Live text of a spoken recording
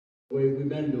the way we've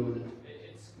been doing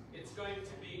it. It's going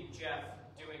to be Jeff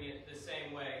doing it the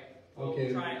same way. Okay.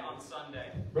 We'll try it on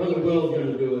Sunday. Brother Will's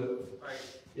going to do it. Right.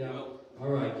 Yeah. Will. All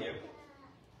right. Thank you.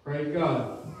 Praise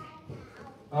God.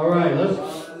 All right.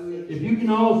 If you can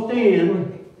all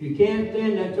stand. If you can't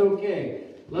stand, that's okay.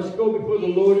 Let's go before the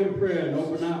Lord in prayer and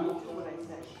open up.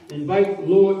 Invite the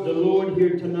Lord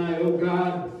here tonight, oh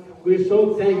God. We're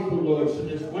so thankful, Lord, for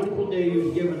this wonderful day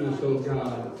you've given us, oh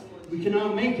God. We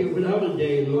cannot make it without a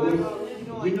day, Lord.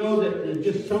 We know that there's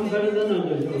just some better than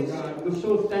others, oh God. We're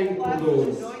so thankful, Lord.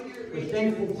 We're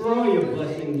thankful for all your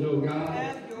blessings, oh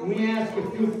God. And we ask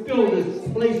if you fill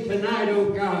this place tonight, oh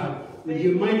God, with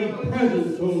your mighty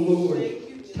presence, oh Lord.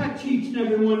 Touch each and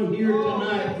every one here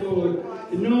tonight, Lord.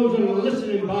 And those that are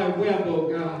listening by web, oh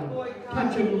God.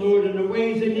 Touch them, Lord, in the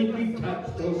ways they need to be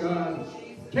touched, oh God.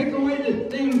 Take away the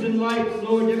things in life,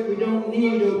 Lord, that we don't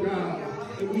need, oh God.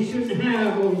 That we shouldn't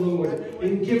have, oh Lord.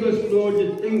 And give us, Lord,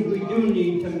 the things we do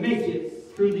need to make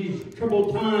it through these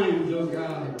troubled times, oh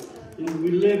God. And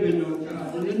we live in, oh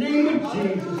God. In the name of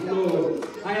Jesus, Lord,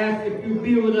 I ask that you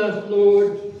be with us,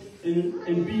 Lord.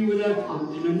 And be with us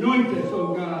and anoint us,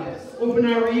 oh God. Open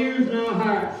our ears and our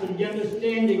hearts and the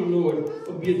understanding, Lord,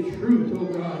 of your truth, oh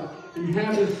God. And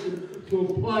have us to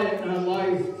apply it in our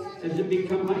life as it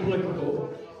becomes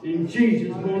applicable. In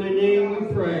Jesus' holy name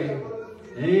we pray.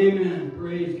 Amen.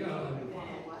 Praise God.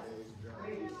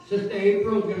 Sister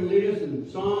April is going to lead us in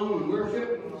song and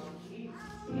worship.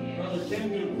 Brother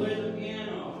Tim's going to play the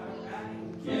piano.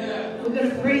 Yeah. We're going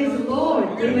to praise the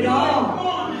Lord. Do it all. Come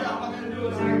on now.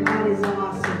 Our God is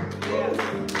awesome.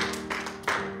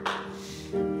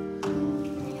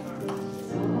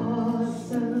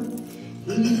 Awesome.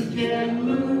 He can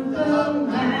move the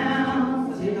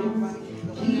mountains,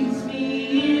 keeps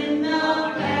me in the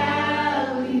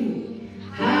valley,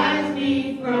 hides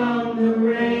me from the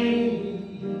rain.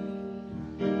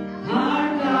 Our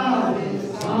God is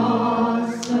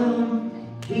awesome,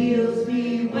 heals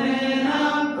me when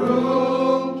I'm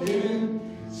broken,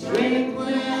 strength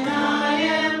when I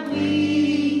am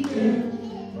weakened,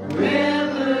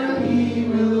 forever He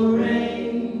will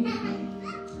reign.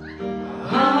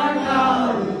 Our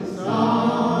God is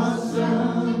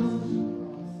awesome.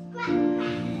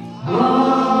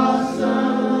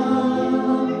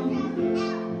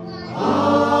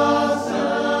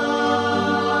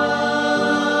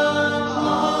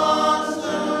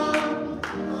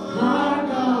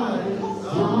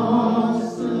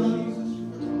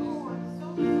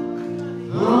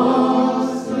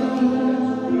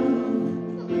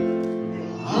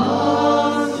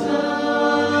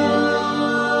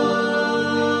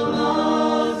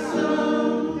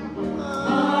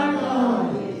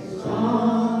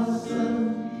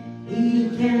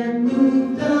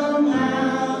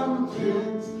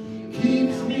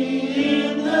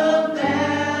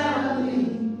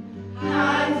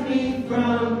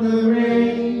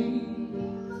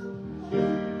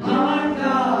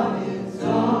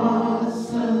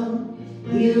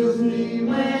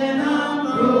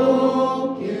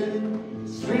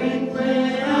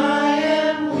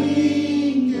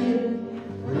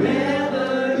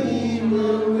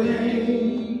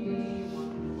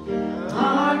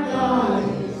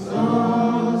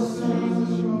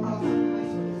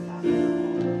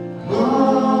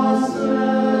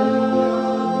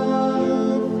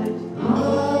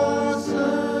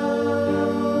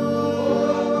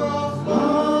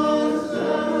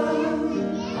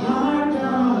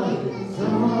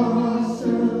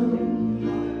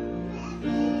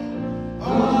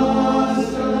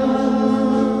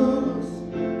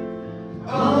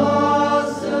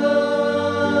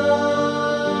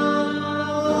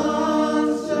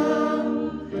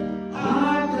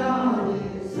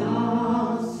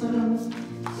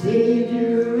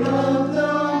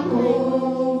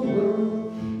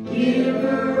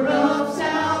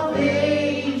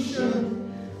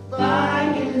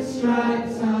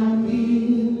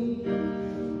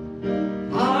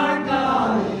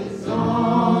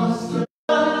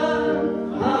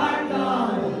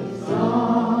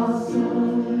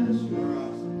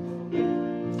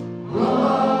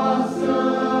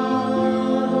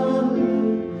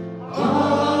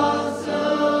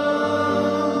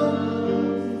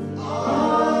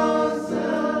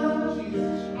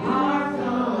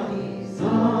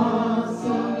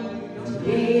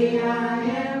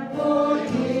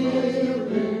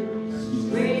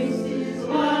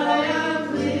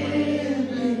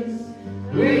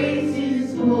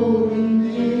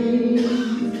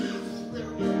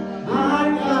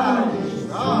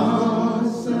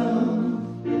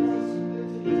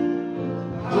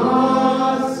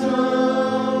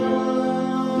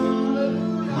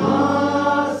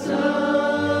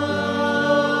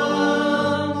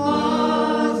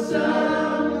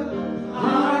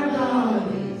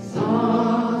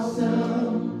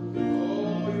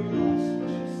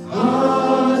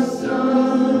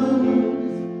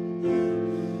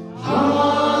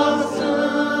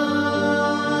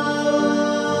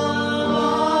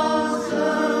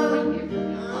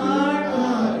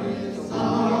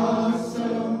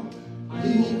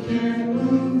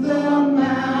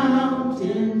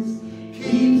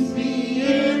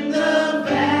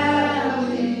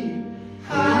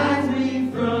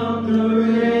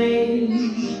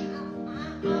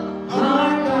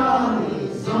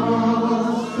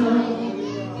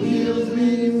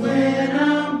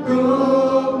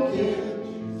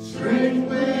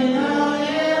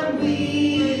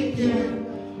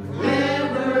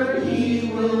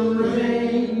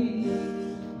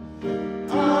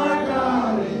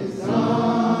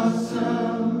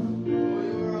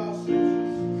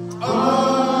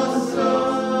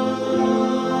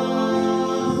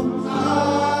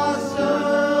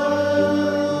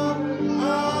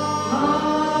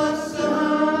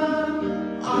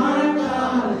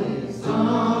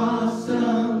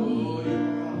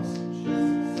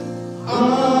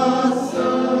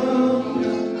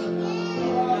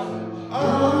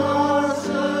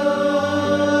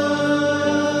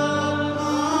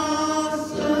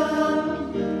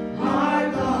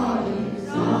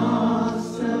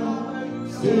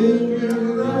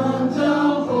 Savior of the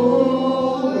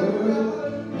whole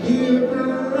world,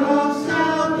 giver of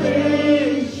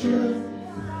salvation,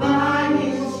 by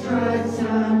his stripes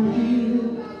I'm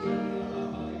healed.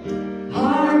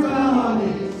 Our God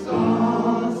is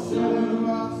awesome,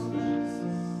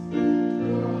 awesome,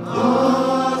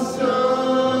 awesome,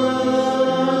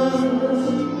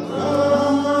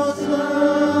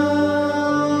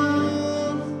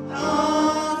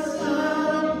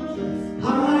 awesome.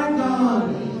 Our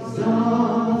God is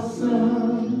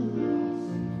awesome.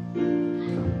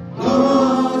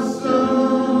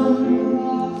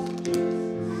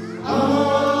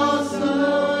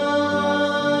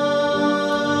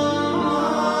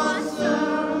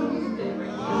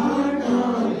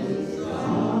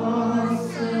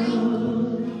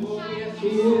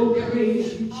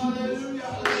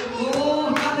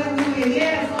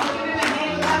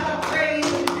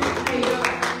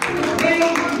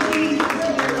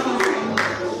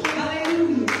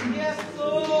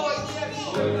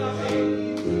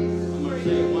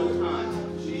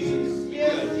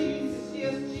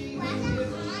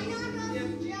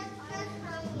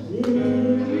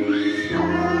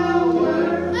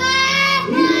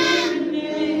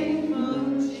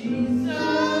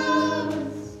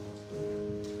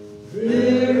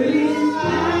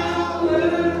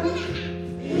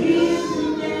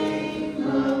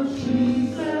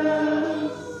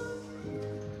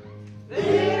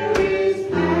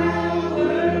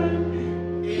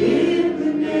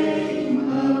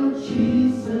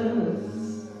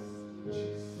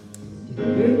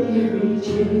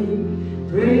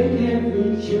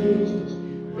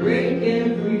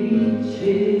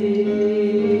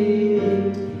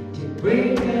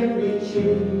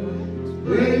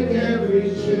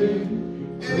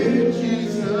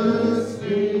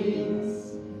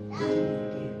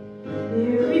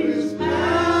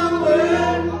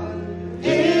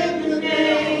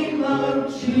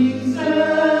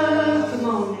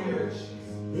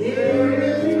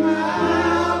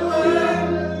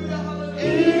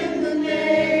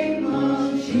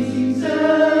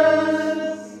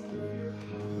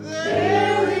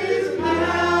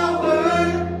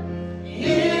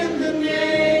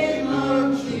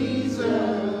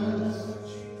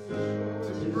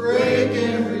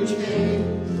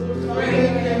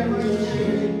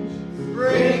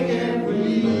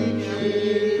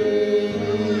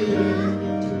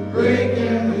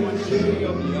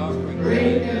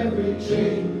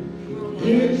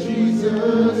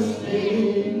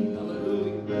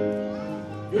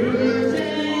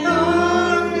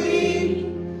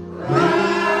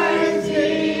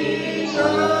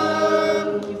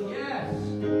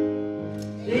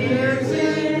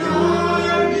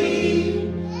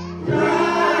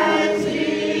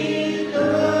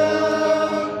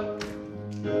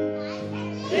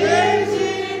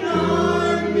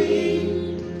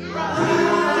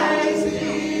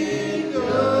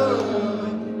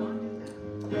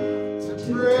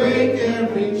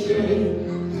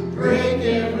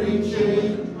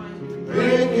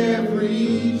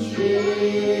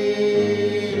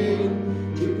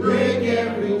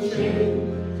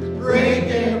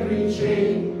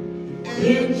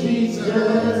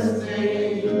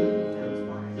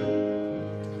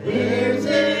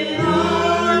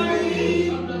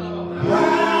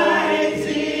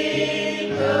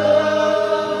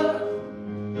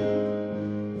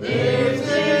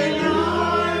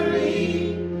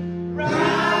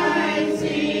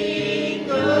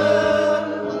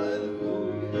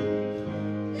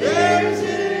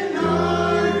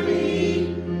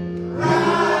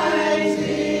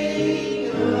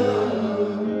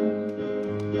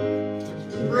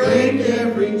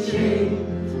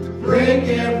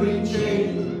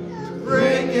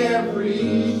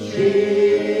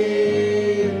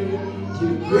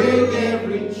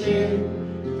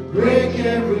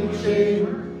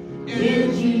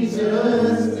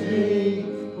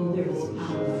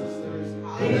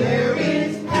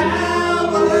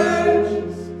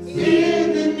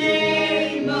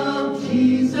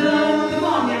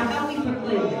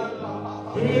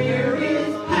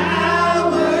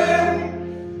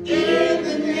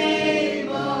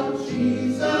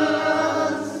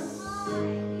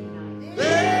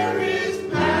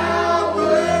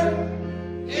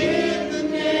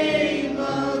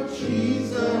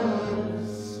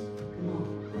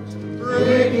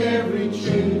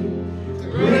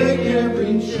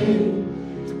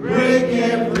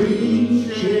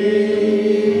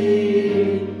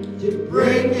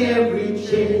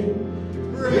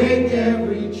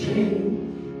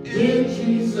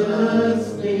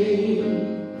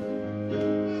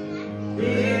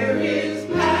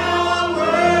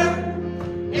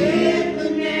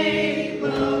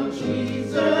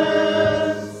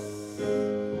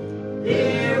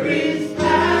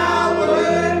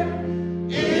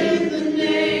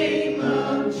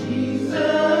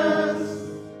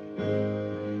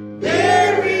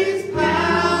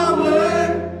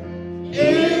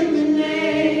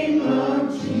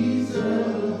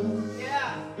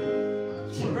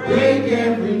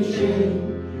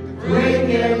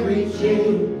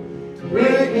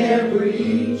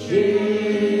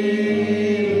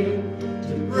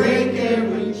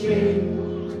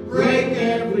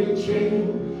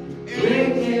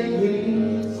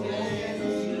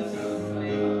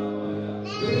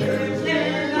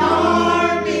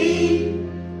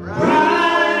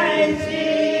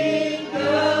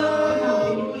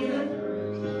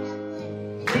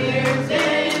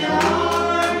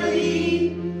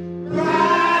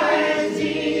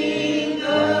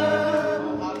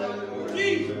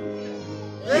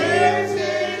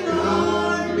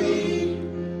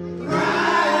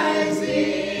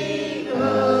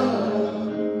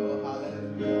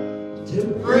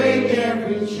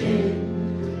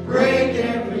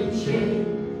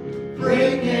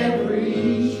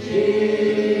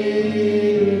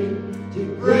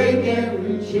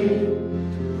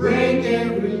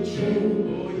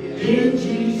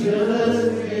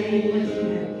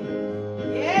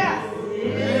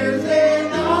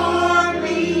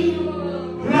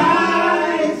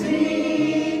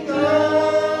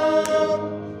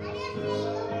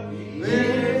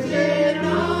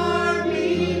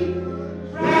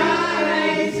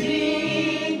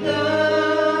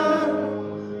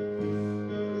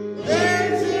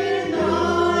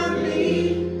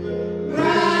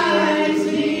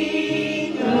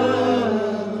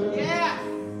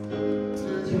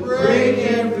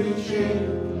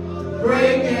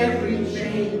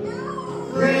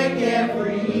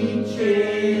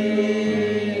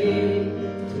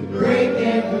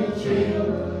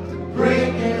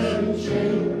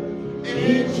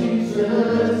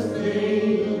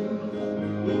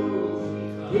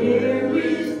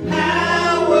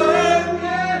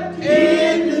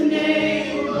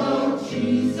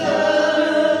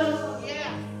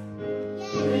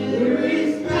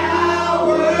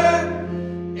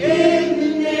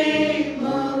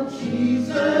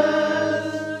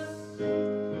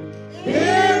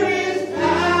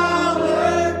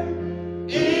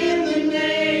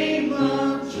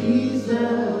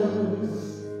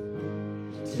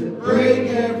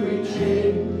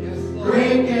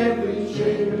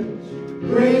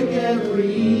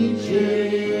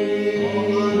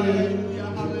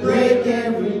 break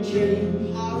every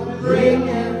chain, break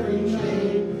every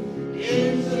chain,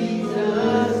 in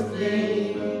Jesus'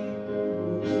 name.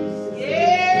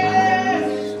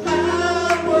 Yes,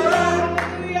 power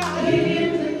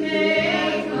in the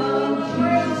name of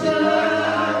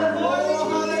Jesus. Oh,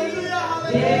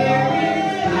 hallelujah. There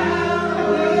is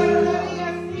power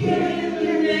in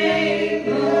the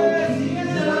name of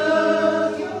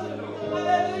Jesus.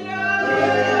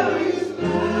 There is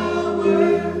power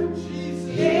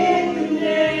in the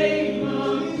name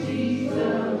of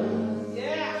Jesus.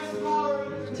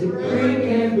 To break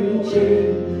every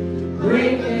chain,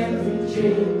 break every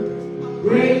chain,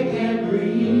 break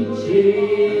every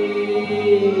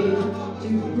chain. To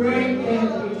break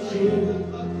every chain,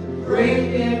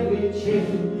 break every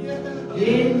chain,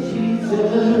 in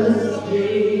Jesus'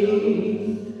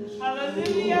 name.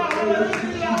 Hallelujah,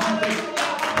 hallelujah,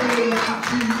 hallelujah.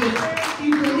 Jesus. If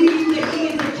you believe that He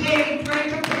is a chain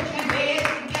breaker, put your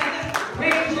hands together,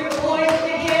 raise your voice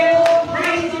to Him,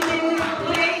 praise Him in this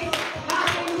place.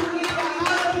 Hallelujah,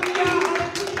 hallelujah,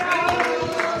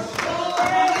 hallelujah.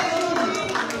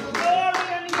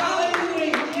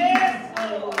 Yes,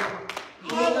 Lord.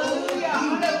 Hallelujah,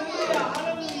 hallelujah,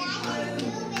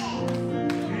 hallelujah.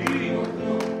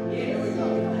 Here we go.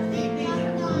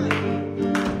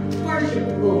 Worship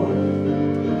the Lord.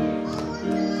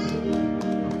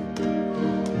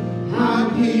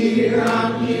 I'm here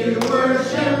to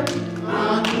worship.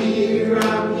 I'm here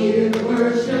to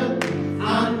worship.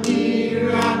 I'm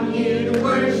here to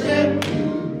worship.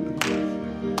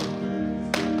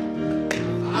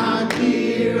 I'm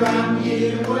here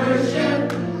to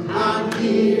worship. I'm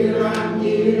here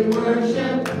to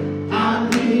worship.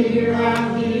 I'm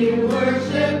here to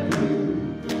worship.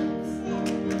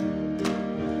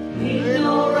 Ain't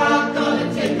no rock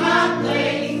gonna take my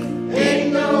place.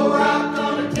 Ain't no rock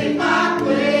gonna take my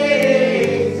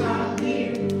place.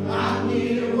 I'm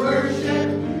here to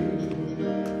worship.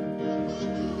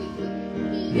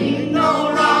 Ain't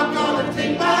no rock gonna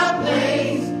take my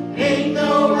place. Ain't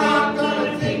no rock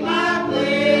gonna take my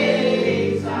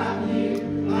place.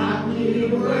 I'm here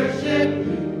to worship.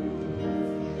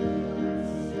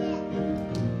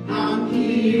 I'm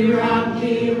here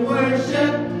to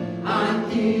worship. I'm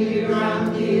here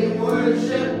to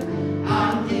worship.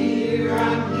 I'm here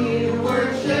to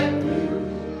worship.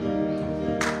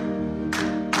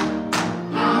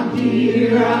 I'm here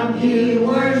to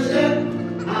worship.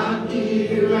 I'm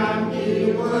here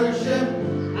to worship.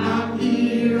 I'm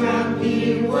here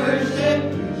to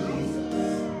worship.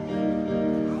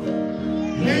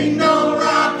 Ain't no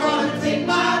rock gonna take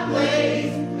my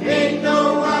place. Ain't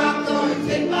no rock gonna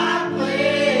take my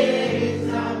place.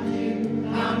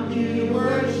 I'm here to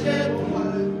worship.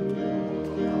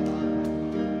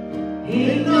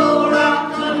 Ain't no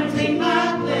rock gonna take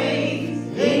my place.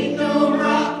 Ain't no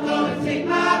rock gonna take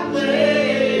my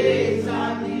place.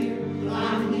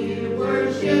 I'm here to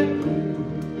worship.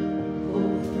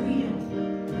 Oh, freedom.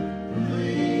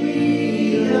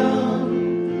 Freedom.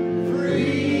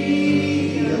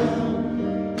 Freedom.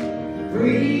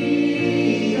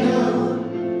 Freedom.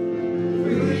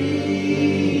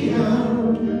 Freedom.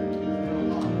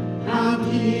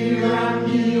 I'm here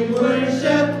to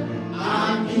worship.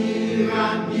 I'm here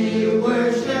to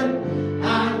worship.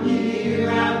 I'm here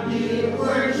to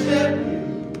worship.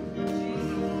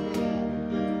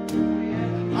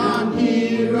 I'm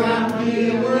here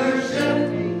to worship.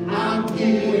 I'm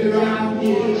here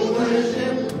to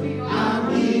worship.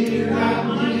 I'm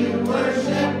here to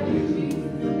worship.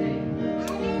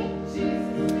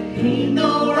 Ain't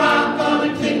no rock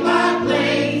gonna take my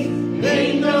place.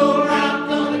 Ain't no rock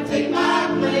gonna take my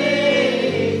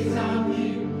place. I'm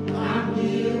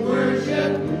here to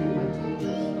worship.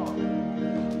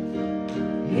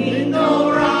 Ain't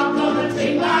no rock gonna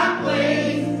take my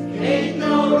place. Ain't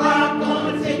no rock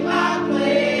gonna take my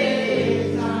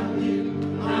place.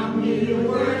 I'm here to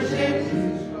worship.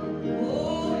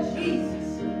 Oh,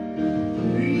 Jesus.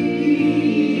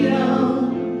 Freedom.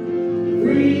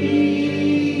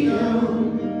 Freedom.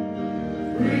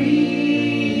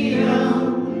 Freedom.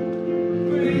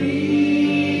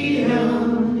 Freedom.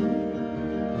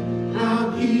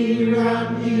 I'm here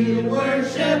to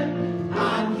worship.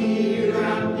 I'm here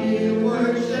to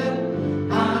worship.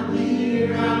 I'm here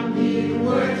to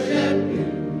worship.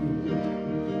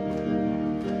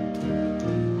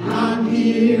 I'm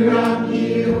here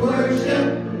to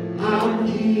worship. I'm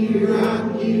here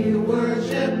to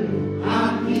worship.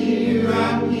 I'm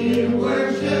here to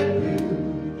worship.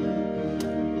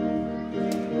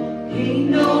 Ain't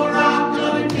no rock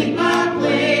gonna take my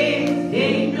place.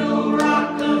 Ain't no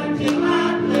rock gonna take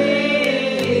my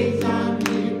place. I'm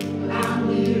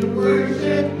here to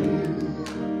worship.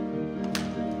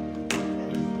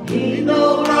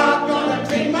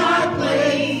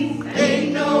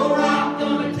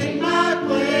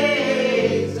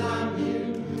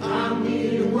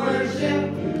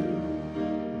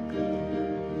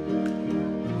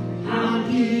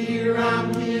 here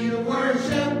to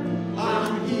worship.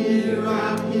 I'm here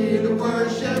to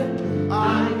worship.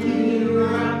 I'm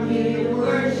here to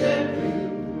worship.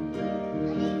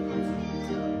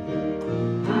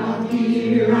 I'm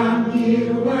here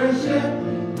to worship.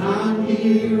 I'm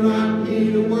here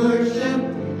to worship.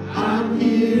 I'm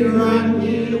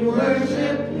here to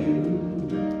worship you.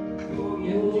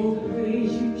 Oh,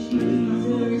 praise you,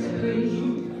 Jesus, praise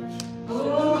you.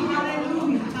 Oh,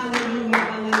 hallelujah, hallelujah,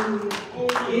 hallelujah.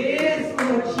 Yes,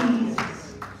 Lord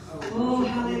Jesus. Oh,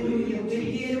 hallelujah. We're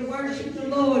here to worship the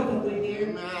Lord, but we're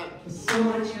here for so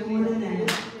much more than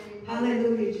that.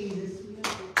 Hallelujah, Jesus.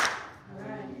 All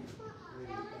right.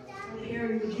 Brother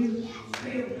Harry, would you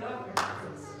pray with us?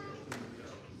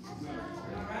 All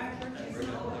right, praise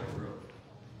the Lord.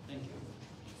 Thank you.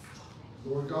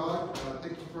 Lord God,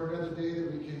 thank you for another day that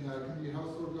we can come to your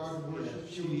house, Lord God, and worship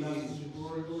you and bask in your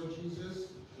glory, Lord Jesus.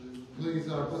 Please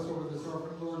bless over this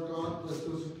offering, Lord God. Bless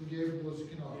those who can give and those who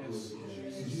cannot give.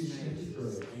 In Jesus' name we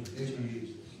pray.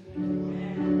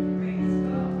 Amen. Praise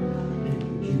God.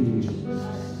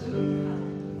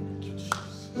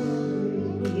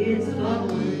 It's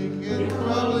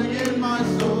bubbling in my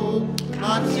soul.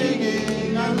 I'm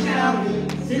singing, I'm shouting.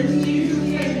 Since Jesus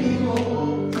made me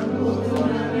whole, some folks don't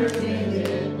understand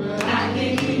it, but I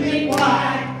can't keep it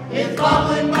quiet. It's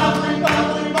bubbling, bubbling,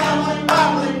 bubbling, bubbling,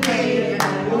 bubbling, baby.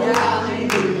 Oh,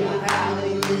 hallelujah,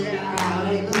 hallelujah,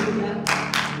 hallelujah.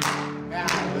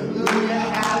 Hallelujah,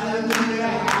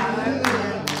 hallelujah,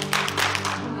 hallelujah.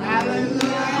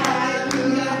 Hallelujah,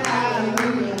 hallelujah,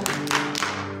 hallelujah.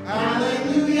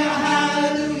 Hallelujah,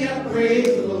 hallelujah,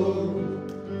 praise the Lord.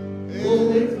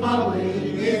 Oh, it's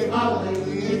bubbling, it's bubbling,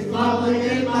 it's bubbling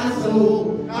in my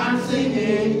soul. I'm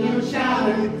singing, I'm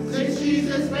shouting, since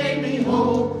Jesus made me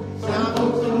whole. Some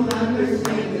folks don't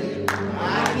understand it,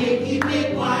 I can't keep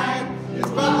it quiet. It's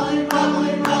bubbling,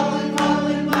 bubbling, bubbling,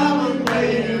 bubbling, bubbling,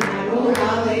 baby. Oh,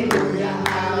 hallelujah,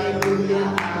 hallelujah,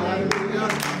 hallelujah.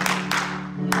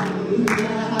 Hallelujah,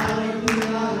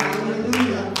 hallelujah,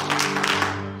 hallelujah.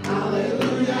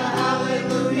 Hallelujah,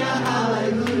 hallelujah,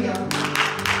 hallelujah.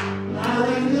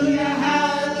 Hallelujah,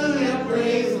 hallelujah,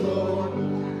 praise the Lord.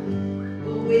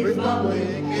 Oh, it's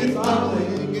bubbling, it's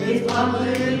bubbling, it's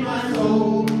bubbling in my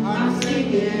soul. I'm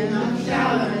singing, I'm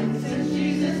shouting, since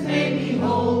Jesus made me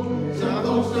whole. Some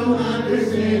folks don't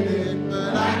understand it,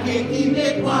 but I can't keep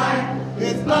it quiet.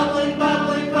 It's bubbling,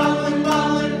 bubbling, bubbling,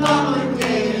 bubbling, bubbling,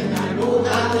 and I go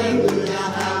hallelujah,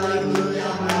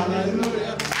 hallelujah,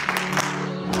 hallelujah.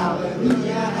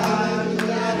 Hallelujah,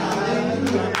 hallelujah,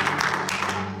 hallelujah.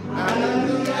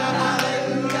 Hallelujah,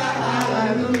 hallelujah,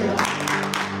 hallelujah.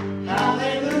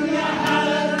 Hallelujah,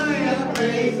 hallelujah,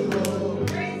 praise the Lord.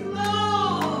 Praise the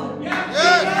Lord. Yes.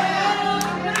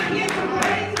 Can I get some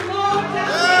praise the Lord?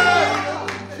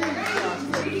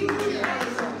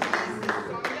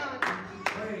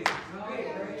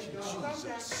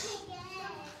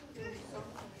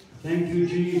 Thank you,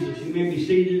 Jesus. You may be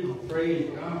seated. Praise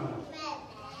God.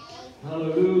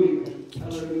 Hallelujah.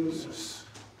 Hallelujah.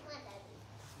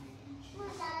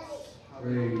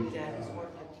 Praise Dad is God.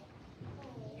 working.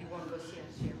 You want to go see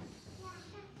us here?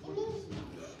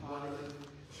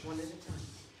 One at a time.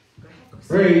 Go ahead, go see.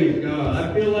 Praise God. I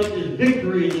feel like there's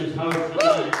victory in this house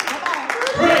tonight.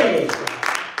 Praise God.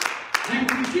 Thank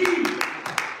you, Jesus.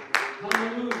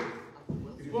 Hallelujah.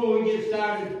 Before we get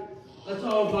started, let's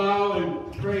all bow and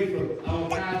pray for our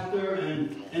pastor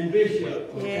and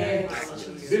Bishop. Okay?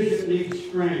 Bishop needs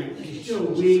strength. She's still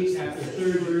weak after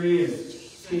surgery, and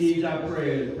she needs our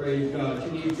prayers. Praise God. She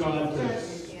needs God to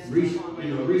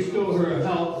restore her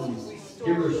health and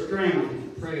give her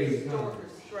strength. Praise God.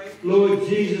 Lord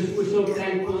Jesus, we're so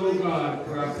thankful, oh God,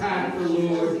 for our pastor,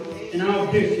 Lord, and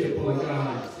our bishop, oh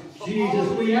God. Jesus,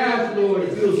 we ask, Lord,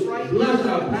 if you'll bless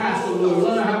our pastor, Lord,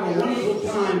 let her have a wonderful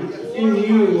time in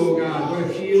you, oh God,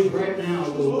 where she is right now,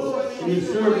 Lord, in the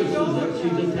services that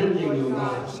she's attending, oh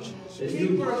God. That you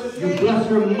bless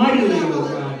her mightily, oh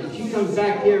God, that she comes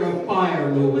back here on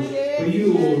fire, Lord, for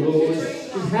you, oh Lord.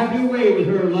 Just have your way with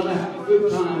her. Let her have a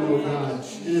good time, oh God,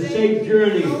 and a safe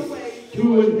journey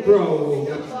to and fro, oh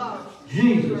God.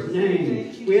 Jesus'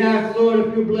 name. We ask, Lord,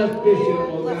 if you bless Bishop,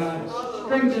 oh God.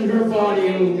 Strengthen her body,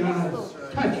 oh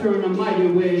God. Touch her in a mighty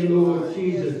way, Lord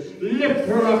Jesus. Lift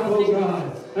her up, oh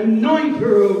God. Anoint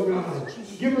her, oh God.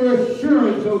 Give her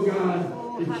assurance, oh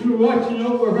God, that you're watching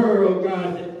over her, oh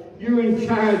God. That you're in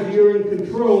charge, you're in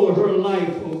control of her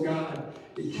life, oh God.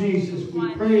 Jesus,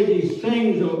 we pray these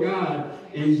things, oh God,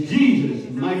 in Jesus'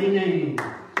 mighty name.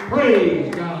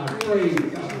 Praise God, praise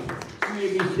God. You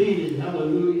may be seated.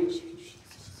 Hallelujah.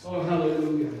 Oh,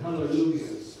 hallelujah, hallelujah.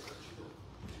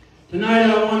 Tonight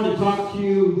I wanted to talk to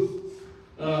you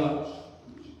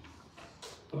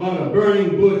about a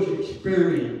burning bush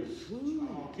experience.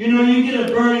 You know, you get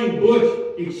a burning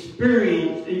bush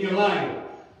experience in your life,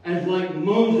 as like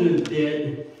Moses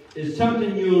did, is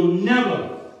something you'll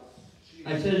never,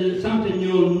 I said it's something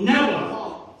you'll never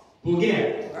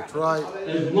forget. That's right.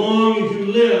 As long as you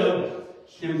live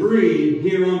and breathe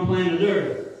here on planet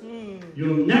Earth.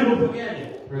 You'll never forget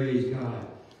it, praise God.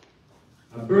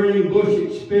 A burning bush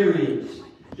experience.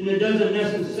 And it doesn't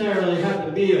necessarily have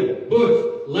to be a bush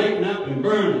lighting up and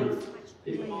burning.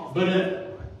 But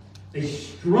a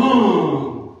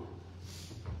strong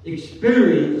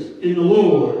experience in the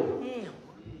Lord.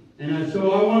 And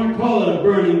so I want to call it a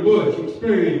burning bush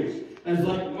experience, as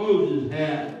like Moses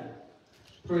had.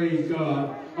 Praise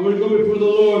God. I'm going to go before the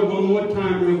Lord one more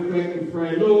time real quick and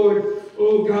pray. Lord,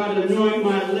 oh God, anoint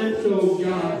my lips, oh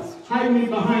God. Hide me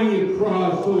behind your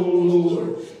cross, oh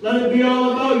Lord. Let it be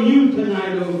all about you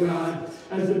tonight, oh God.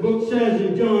 As the book says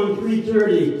in John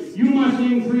 3:30, you must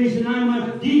increase and I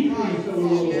must decrease, oh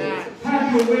Lord.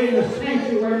 Have your way in the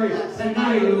sanctuary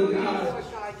tonight, oh God.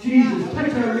 Jesus,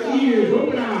 touch our ears,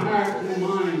 open our hearts and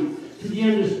minds to the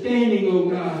understanding, oh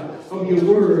God, of your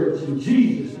words. In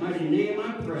Jesus' mighty name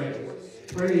I pray.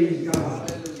 Praise God.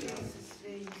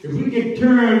 If we could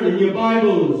turn in your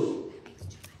Bibles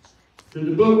to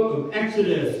the book of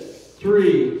Exodus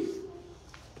 3,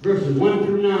 verses 1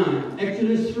 through 9.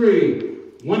 Exodus 3,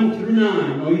 1 through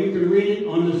 9. Or you can read it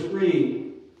on the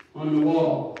screen, on the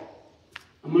wall.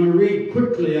 I'm going to read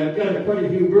quickly. I've got quite a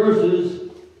few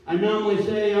verses. I normally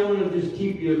say I'm going to just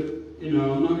keep you,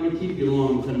 I'm not going to keep you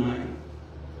long tonight.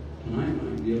 Tonight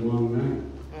might be a long night.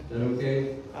 Is that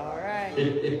okay? All right.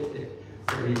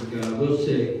 Praise God. We'll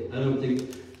see. I don't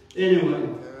think. Anyway.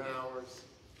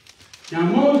 Now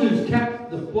Moses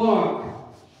kept the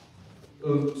flock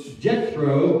of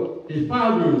Jethro, his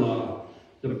father-in-law,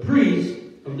 the priest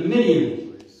of the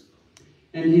Midians.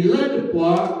 And he led the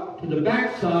flock to the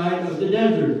backside of the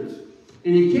desert.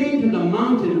 And he came to the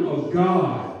mountain of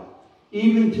God,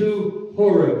 even to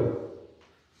Horeb.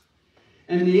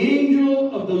 And the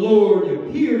angel of the Lord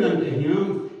appeared unto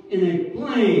him in a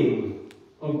flame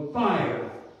of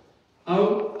fire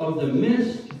out of the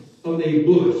midst of a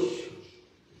bush.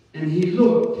 And he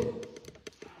looked,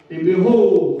 and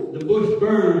behold, the bush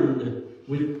burned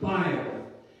with fire,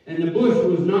 and the bush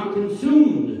was not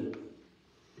consumed.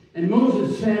 And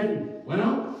Moses said,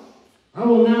 well, I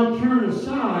will now turn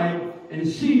aside and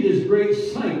see this great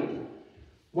sight,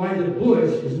 why the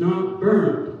bush is not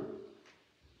burned.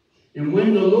 And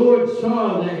when the Lord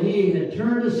saw that he had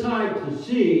turned aside to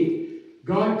see,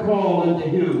 God called unto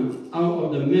him out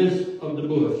of the midst of the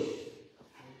bush,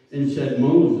 and said,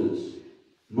 Moses,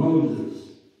 Moses.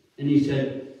 And he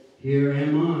said, here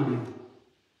am I.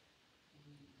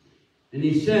 And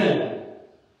he said,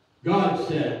 God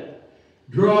said,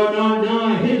 draw not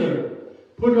nigh hither,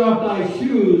 put off thy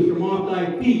shoes from off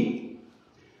thy feet,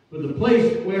 for the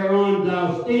place whereon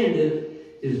thou standest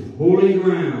is holy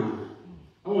ground.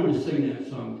 I want to sing that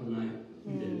song tonight.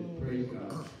 We did. Praise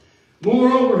God.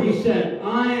 Moreover, he said,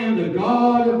 I am the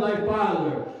God of thy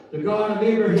father, the God of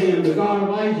Abraham, the God of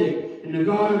Isaac, and the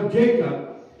God of Jacob.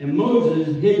 And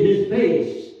Moses hid his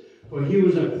face, for he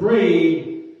was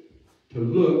afraid to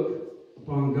look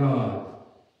upon God.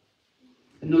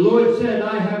 And the Lord said,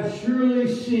 I have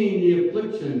surely seen the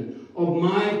affliction of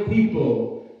my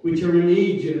people which are in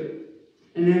Egypt,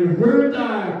 and have heard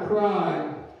thy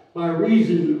cry by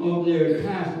reason of their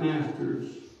taskmasters.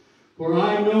 For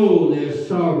I know their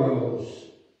sorrows.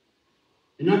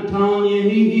 And I'm telling you,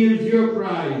 he hears your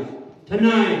cries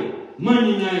tonight,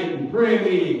 Monday night, in prayer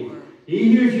meeting.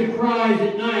 He hears your cries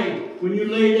at night when you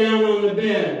lay down on the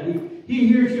bed. He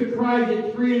hears your cries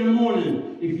at 3 in the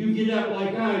morning if you get up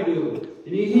like I do.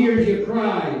 And he hears your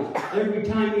cries every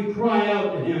time you cry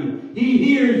out to him. He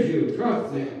hears you.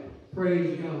 Trust me.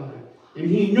 Praise God. And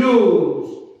he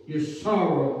knows your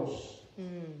sorrows.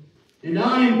 And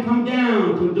I am come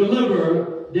down to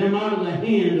deliver them out of the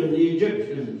hand of the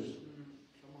Egyptians,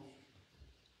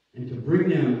 and to bring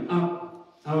them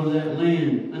up out of that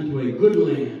land unto a good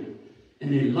land,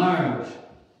 and a large,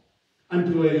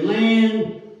 unto a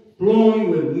land flowing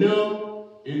with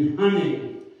milk and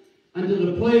honey, unto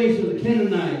the place of the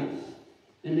Canaanites,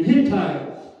 and the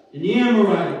Hittites, and the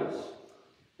Amorites,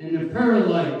 and the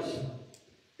Perizzites,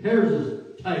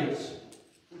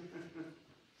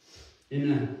 and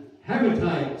the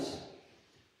Hagatites,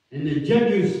 and the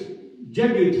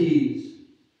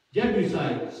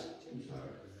Jebusites.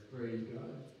 Praise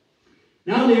God.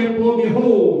 Now therefore,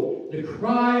 behold, the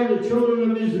cry of the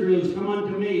children of Israel is come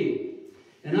unto me,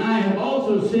 and I have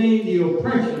also seen the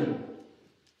oppression.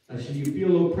 I see you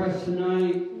feel oppressed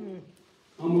tonight,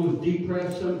 almost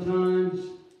depressed sometimes.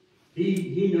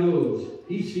 He knows.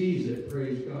 He sees it,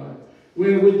 praise God.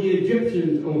 Where would the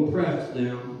Egyptians oppress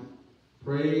them?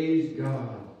 Praise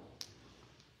God.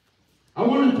 I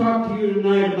want to talk to you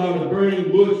tonight about a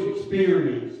burning bush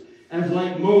experience, as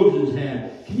like Moses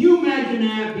had. Can you imagine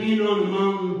that, being on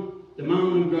the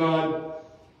mountain of God,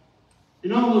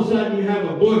 and all of a sudden you have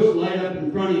a bush light up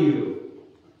in front of you.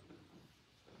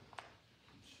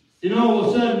 And all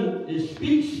of a sudden it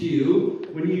speaks to you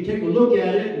when you take a look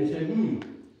at it and say,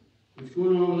 what's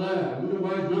going on with that? I wonder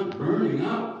why it's not burning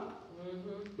up.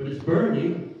 But it's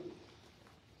burning.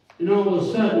 And all of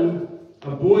a sudden,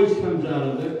 a voice comes out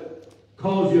of it,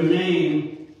 calls your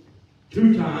name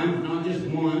 2 times, not just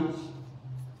once,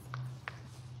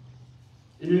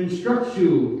 and instructs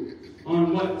you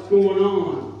on what's going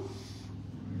on.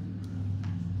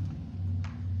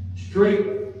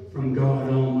 Straight from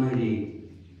God Almighty.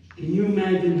 Can you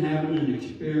imagine having an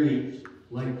experience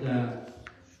like that?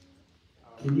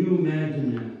 Can you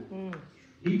imagine that?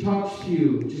 He talks to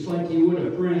you just like he would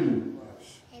a friend.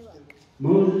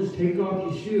 Moses, take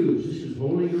off your shoes. This is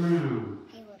holy ground.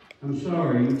 I'm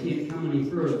sorry, you can't come any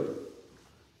further.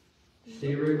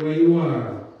 Stay right where you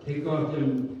are. Take off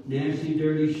them nasty,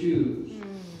 dirty shoes.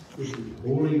 This is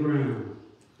holy ground.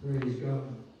 Praise God.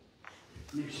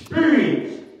 An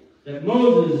experience that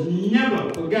Moses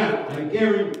never forgot. I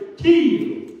guarantee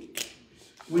you.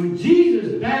 When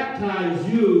Jesus baptized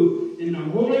you in the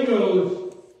Holy Ghost,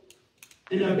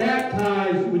 and are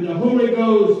baptized with the Holy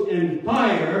Ghost and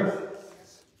fire,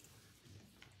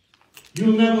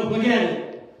 you'll never forget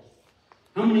it.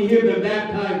 How many here have been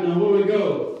baptized in the Holy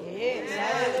Ghost?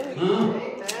 Yes. Huh?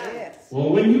 Yes. Well,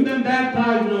 when you've been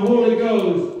baptized in the Holy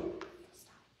Ghost,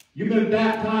 you've been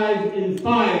baptized in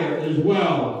fire as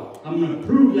well. I'm going to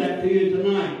prove that to you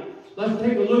tonight. Let's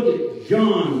take a look at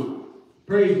John.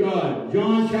 Praise God.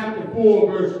 John chapter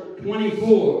 4, verse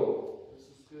 24.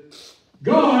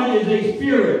 God is a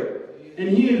spirit, and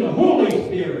he is a Holy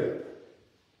Spirit,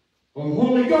 or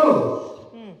Holy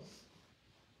Ghost.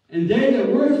 And they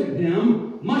that worship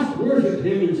him must worship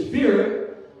him in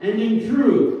spirit and in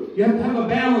truth. You have to have a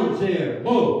balance there,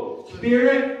 both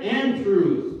spirit and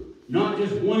truth, not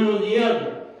just one or the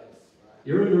other.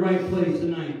 You're in the right place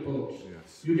tonight, folks.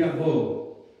 You got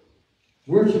both.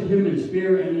 Worship him in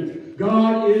spirit and in truth.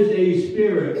 God is a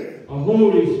spirit, a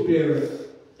Holy Spirit.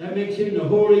 That makes him the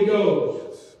Holy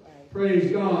Ghost.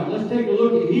 Praise God. Let's take a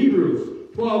look at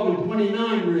Hebrews 12 and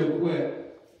 29 real quick.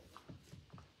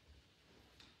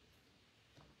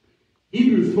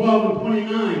 Hebrews 12 and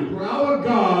 29. For our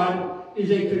God is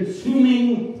a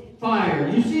consuming fire.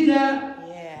 You see that?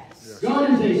 Yes. God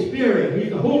is a spirit.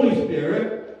 He's the Holy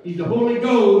Spirit. He's the Holy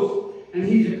Ghost. And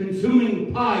he's a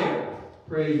consuming fire.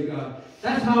 Praise God.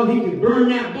 That's how he could burn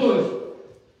that bush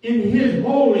in his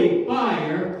holy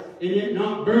fire and it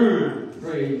not burn.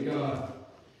 Praise God.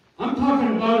 I'm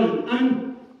talking about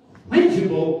an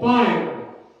unquenchable fire.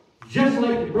 Just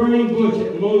like the burning bush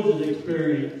that Moses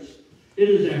experienced. It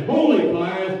is a holy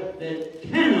fire that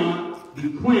cannot be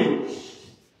quenched.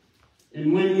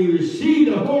 And when you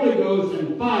receive the Holy Ghost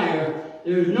and fire,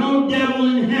 there's no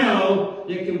devil in hell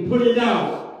that can put it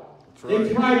out.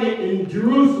 They tried it in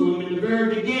Jerusalem in the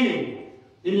very beginning,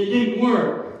 and it didn't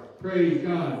work. Praise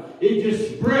God. It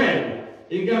just spread.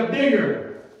 It got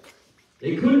bigger.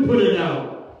 They couldn't put it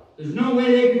out. There's no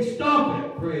way they could stop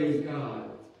it. Praise God.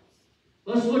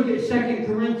 Let's look at 2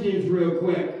 Corinthians real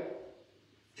quick.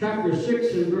 Chapter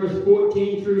 6 and verse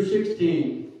 14 through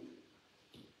 16.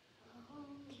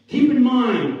 Keep in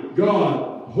mind,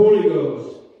 God, Holy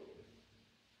Ghost.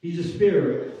 He's a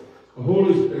spirit, a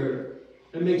Holy Spirit.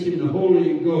 That makes him the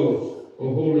Holy Ghost,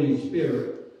 or Holy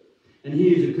Spirit. And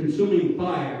he is a consuming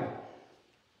fire.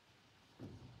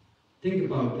 Think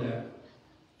about that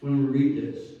when we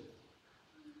read this.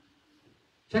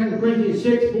 2 Corinthians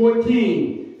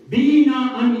 6:14. Be ye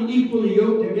not unequally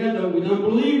yoked together with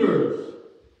unbelievers.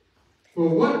 For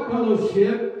what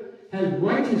fellowship has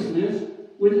righteousness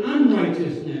with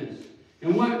unrighteousness?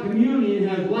 And what communion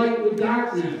has light with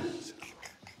darkness?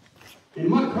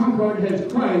 And what concord has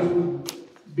Christ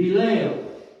with Belial?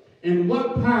 And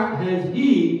what part has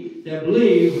he that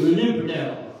believes with an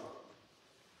infidel?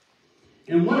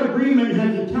 And what agreement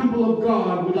has the temple of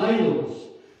God with idols?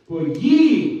 For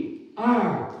ye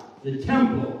are the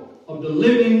temple of the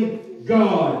living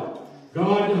God.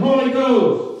 God the Holy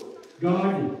Ghost.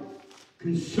 God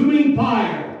consuming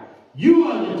fire. You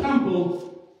are the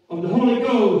temple of the Holy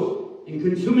Ghost and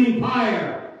consuming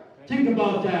fire. Think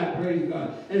about that, praise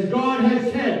God. As God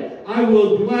has said, I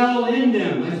will dwell in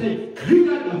them. I said, you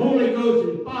got the Holy Ghost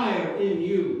and fire in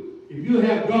you. If you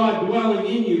have God dwelling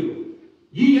in you,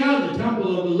 ye are the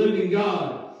temple of the living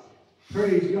God.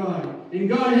 Praise God. And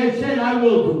God has said, I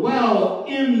will dwell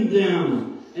in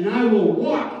them, and I will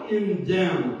walk in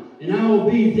them, and I will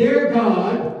be their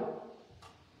God,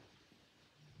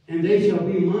 and they shall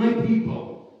be my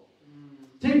people.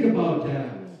 Think about that.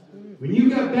 When you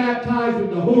got baptized with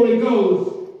the Holy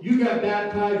Ghost, you got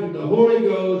baptized with the Holy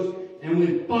Ghost and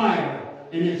with fire,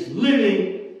 and it's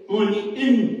living on the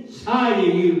inside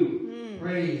of you.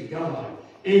 Praise God.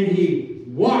 And He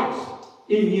walks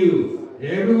in you.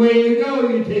 Everywhere you go,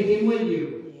 you take Him with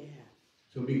you.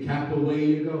 So be careful where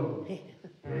you go.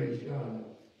 Praise God.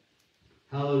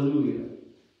 Hallelujah.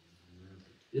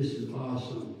 This is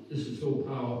awesome. This is so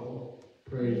powerful.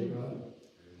 Praise God.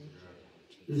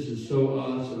 This is so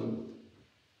awesome.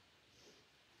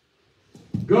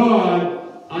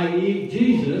 God, i.e.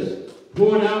 Jesus,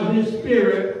 poured out His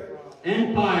Spirit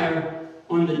and fire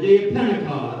on the day of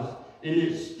Pentecost, and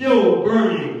it's still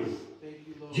burning.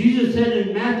 Jesus said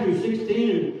in Matthew 16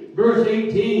 and verse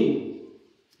 18,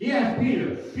 He asked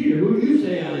Peter, Peter, who do you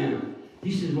say I am?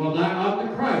 He said, well, thou art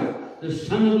the Christ, the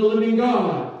Son of the living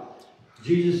God.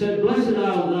 Jesus said, blessed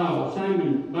art thou,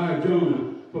 Simon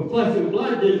Bar-Jonah, for flesh and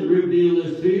blood didn't reveal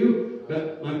this to you,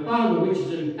 but my Father which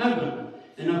is in heaven.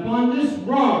 And upon this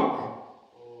rock,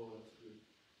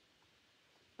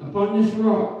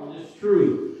 this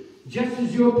truth, just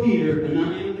as you're Peter and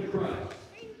I am the Christ,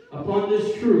 upon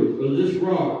this truth, or this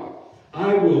rock,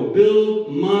 I will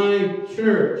build my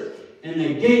church, and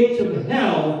the gates of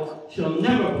hell shall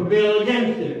never prevail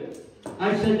against it.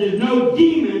 I said there's no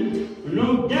demon or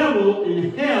no devil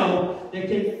in hell that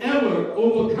can ever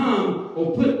overcome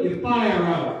or put your fire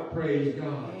out. Praise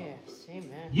God. Yes,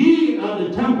 amen. Ye are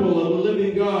the temple of the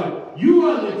living God. You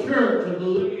are the church of the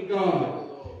living God.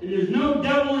 And there's no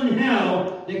devil in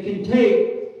hell that can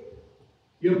take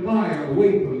your fire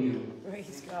away from you.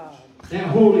 Praise God. That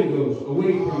Holy Ghost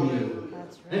away from you.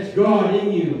 That's right. That's God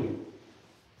in you.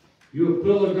 You're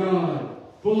full of God.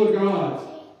 Full of God.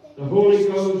 The Holy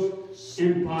Ghost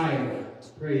and fire.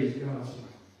 Praise God.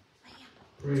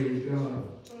 Praise God.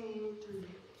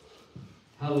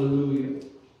 Hallelujah.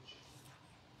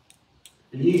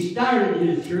 And He started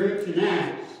His church in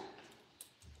Acts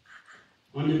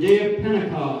on the day of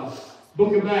Pentecost.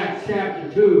 Book of Acts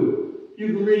chapter 2. You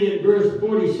can read it verse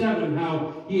 47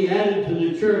 how He added to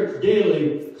the church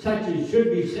daily such as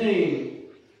should be saved.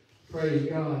 Praise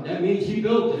God. That means He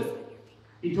built it.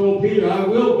 He told Peter, I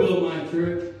will build my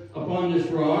church upon this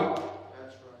rock.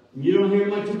 That's right. And you don't hear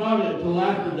much about it until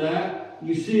after that.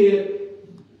 You see it,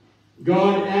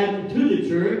 God added to the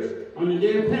church on the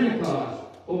day of Pentecost.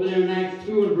 Over there in Acts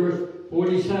 2 and verse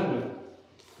 47.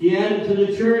 He added to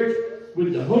the church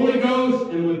with the Holy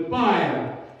Ghost and with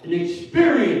fire. An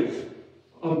experience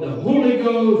of the Holy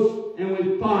Ghost and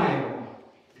with fire.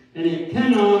 And it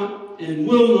cannot and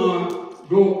will not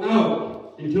go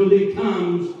out until He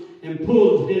comes and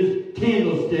pulls His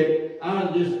candlestick out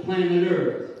of this planet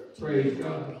Earth. Praise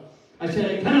God. I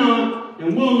said it cannot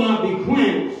and will not be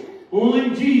quenched.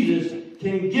 Only Jesus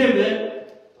can give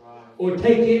it or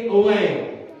take it away.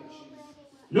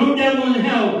 No devil in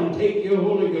hell can take your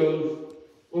Holy Ghost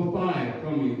or fire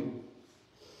from you.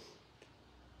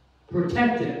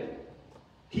 Protect it.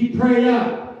 Keep prayed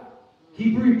up.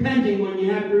 Keep repenting when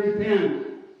you have to repent.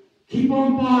 Keep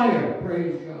on fire,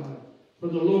 praise God, for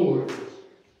the Lord.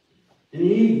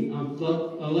 And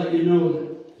I'll let you know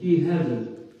that He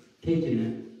hasn't taken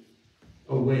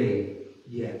it away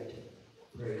yet.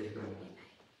 Praise God.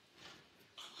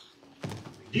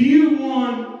 Do you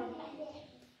want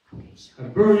a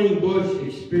burning bush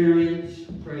experience?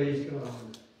 Praise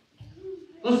God.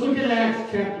 Let's look at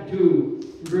Acts chapter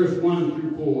 2, verse 1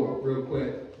 through 4 real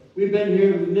quick. We've been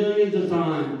here millions of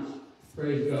times.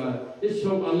 Praise God. It's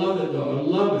so, I love it though. I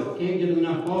love it. Can't get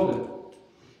enough of it.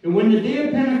 And when the day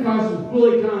of Pentecost was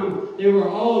fully come, they were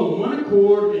all in one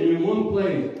accord and in one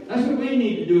place. That's what we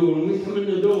need to do when we come in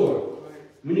the door.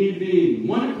 We need to be in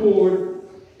one accord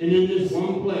and in this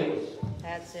one place.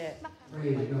 That's it.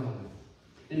 Praise God.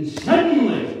 And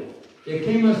suddenly there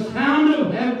came a sound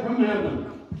from heaven,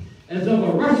 as of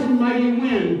a rushing mighty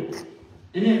wind,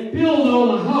 and it filled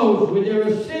all the house where they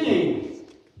were sitting.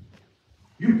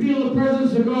 You feel the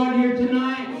presence of God here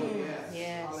tonight?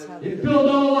 Yes. It filled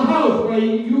all the house where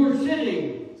you were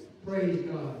sitting. Praise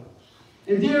God.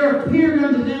 And there appeared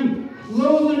unto them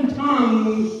cloven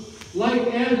tongues like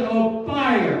as of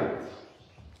fire,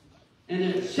 and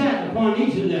it sat upon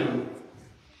each of them.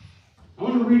 I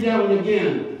want to read that one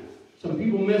again. Some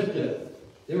people missed it.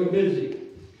 They were busy.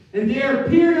 And there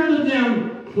appeared unto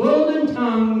them cloven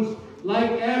tongues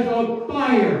like as of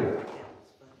fire.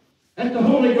 That's the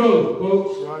Holy Ghost,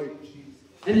 folks. Right.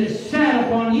 And it sat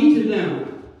upon each of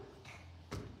them.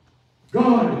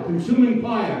 God, consuming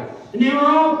fire. And they were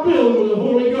all filled with the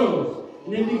Holy Ghost.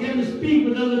 And they began to speak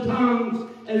with other tongues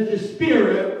as the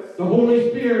Spirit, the Holy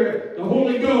Spirit, the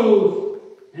Holy Ghost,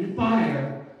 and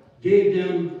fire gave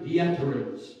them the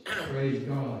utterance. Praise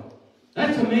God.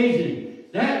 That's amazing.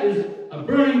 That is a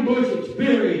burning bush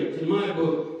experience in my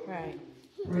book. Right.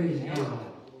 Praise God.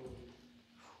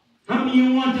 How many of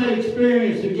you want that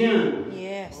experience again?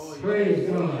 Yes. Praise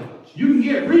God. You can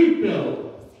get refilled.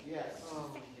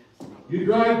 You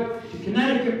drive to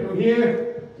Connecticut from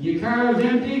here, your car is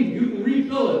empty, you can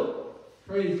refill it.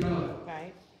 Praise God.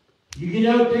 Right. You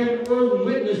get out there in the world and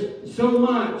witness so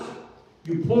much.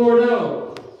 You pour it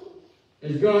out.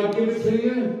 As God gives it to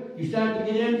you, you start to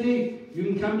get empty, you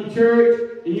can come to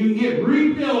church, and you can get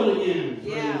refilled again.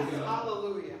 Yes. Praise God.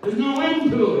 Hallelujah. There's no end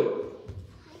to it.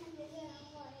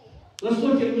 Let's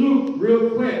look at Luke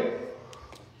real quick.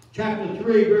 Chapter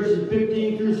 3, verses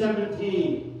 15 through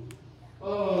 17.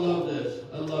 Oh, I love this.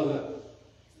 I love it.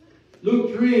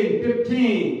 Luke 3 and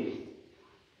 15.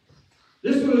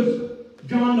 This was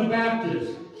John the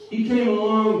Baptist. He came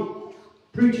along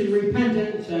preaching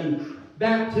repentance and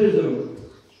baptism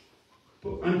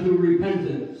unto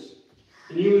repentance.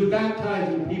 And he was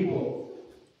baptizing people.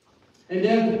 And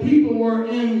as the people were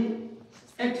in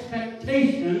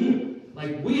expectation,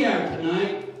 like we are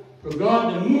tonight, for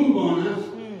God to move on us,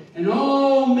 and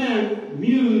all men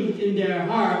mused in their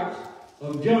hearts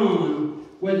of John,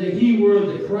 whether he were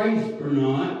the Christ or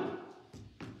not.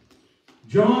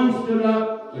 John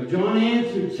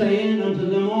answered, saying unto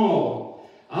them all,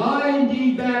 I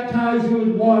indeed baptize you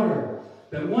with water,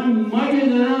 but one mightier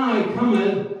than I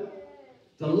cometh,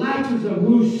 the latches of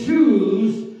whose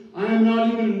shoes I am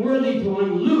not even worthy to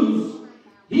unloose.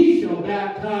 He shall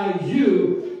baptize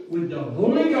you with the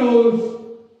Holy Ghost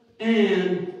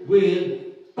and with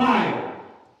fire.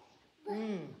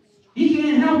 He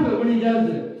can't help it when he does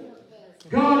it.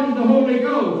 God is the Holy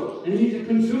Ghost, and he's a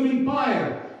consuming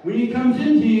fire. When he comes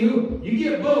into you, you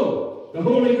get both. The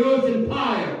Holy Ghost and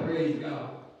fire, praise God.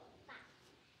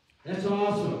 That's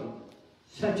awesome.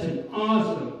 Such an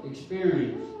awesome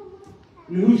experience.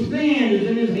 And whose fan is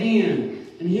in his hand,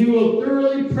 and he will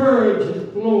thoroughly purge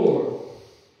his floor,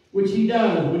 which he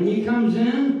does. When he comes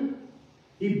in,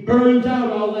 he burns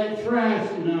out all that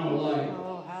trash in our life.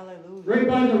 Oh, hallelujah. Right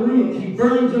by the roots. He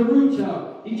burns the roots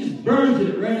out. He just burns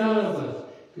it right out of us.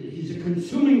 He's a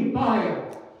consuming fire.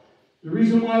 The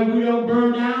reason why we don't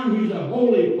burn down, he's a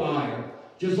holy fire.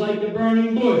 Just like the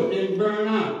burning bush didn't burn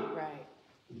up. Right.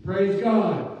 Praise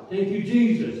God. Thank you,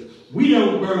 Jesus. We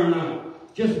don't burn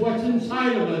up. Just what's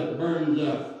inside of us burns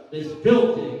up. That's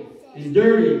filthy and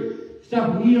dirty.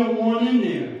 Stuff we don't want in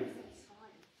there.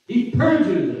 He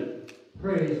purges it.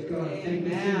 Praise God. Thank you,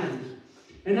 Jesus.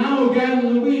 And I will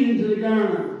gather the wheat into the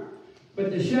garner,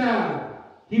 but the chaff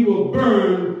he will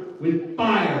burn with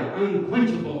fire,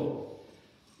 unquenchable.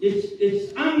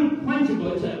 It's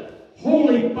unquenchable. It's a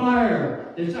holy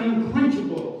fire that's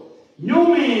unquenchable.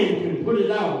 No man can put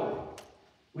it out.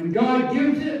 When God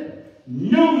gives it,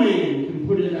 no man can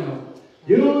put it out.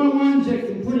 The only ones that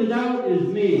can put it out is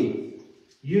me,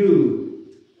 you.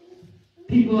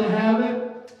 People that have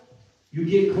it, you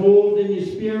get cold in your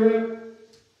spirit.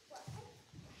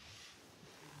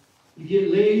 You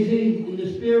get lazy in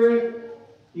the spirit,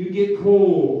 you get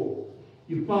cold.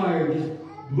 Your fire just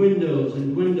dwindles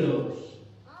and dwindles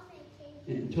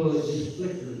until it just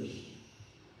flickers.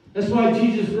 That's why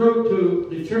Jesus wrote to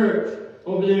the church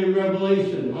over there in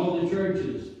Revelation, all the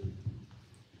churches,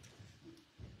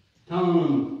 telling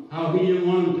them how he didn't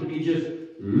want them to be just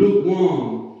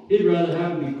lukewarm. He'd rather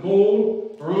have them be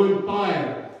cold or on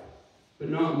fire, but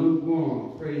not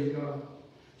lukewarm. Praise God.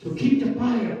 So keep the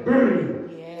fire burning.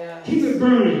 Keep it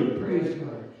burning. Praise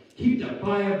God. Keep the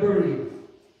fire burning.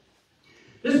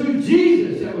 This was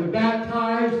Jesus that was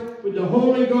baptized with the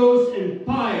Holy Ghost and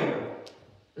fire.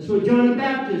 That's what John the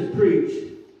Baptist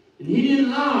preached. And he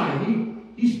didn't lie.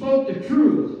 He spoke the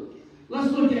truth.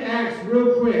 Let's look at Acts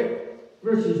real quick.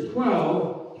 Verses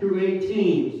 12 through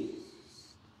 18.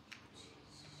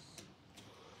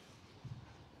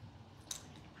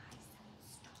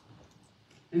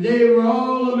 And they were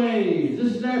all amazed.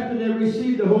 This is after they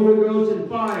received the Holy Ghost and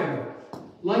fire,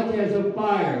 like as a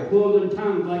fire, clothed in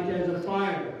tongues like as a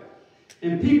fire.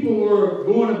 And people were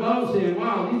going about saying,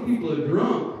 wow, these people are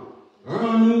drunk, or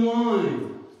on new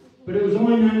wine. But it was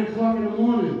only 9 o'clock in the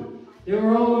morning. They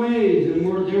were all amazed, and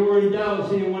they were in doubt,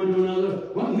 saying one to another,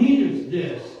 what meaneth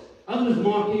this? Others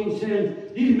mocking,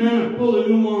 saying, these men are full of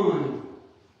new wine.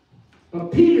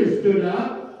 But Peter stood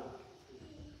up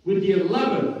with the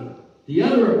 11, the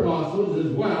other apostles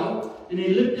as well, and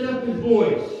he lifted up his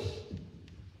voice.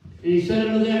 And he said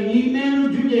unto them, ye men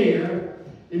of Judea,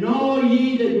 and all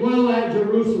ye that dwell at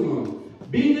Jerusalem,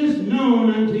 be this known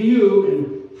unto you,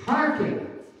 and hearken.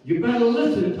 You better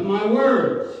listen to my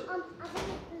words.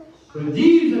 For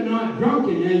these are not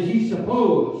drunken as ye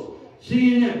suppose,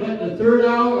 seeing it but the third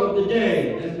hour of the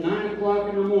day. That's 9 o'clock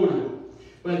in the morning.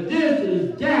 But this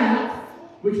is that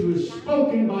which was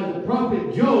spoken by the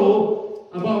prophet Joel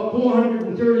about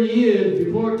 430 years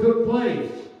before it took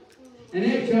place. And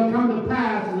it shall come to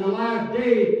pass in the last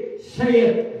day,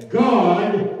 saith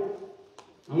God.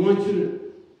 I want you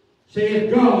to,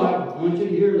 saith God, I want you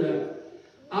to hear that.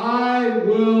 I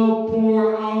will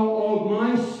pour out of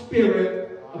my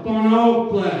spirit upon all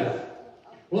flesh.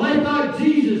 Well, I thought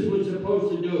Jesus was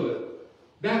supposed to do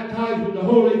it. Baptized with the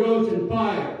Holy Ghost and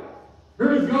fire.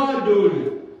 Here's God doing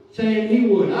it. Saying he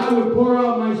would. I would pour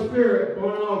out my spirit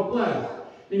upon all flesh.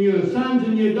 And your sons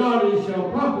and your daughters shall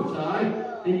prophesy.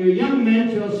 And your young men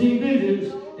shall see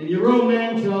visions. And your old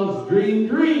men shall dream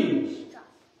dreams.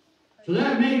 So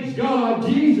that makes God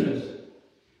Jesus.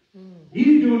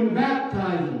 He's doing the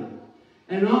baptizing.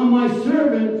 And on my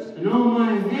servants and on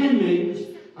my handmaids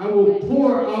I will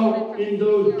pour out in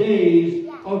those days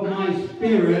of my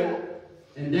spirit,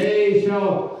 and they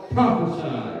shall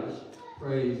prophesy.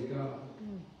 Praise God.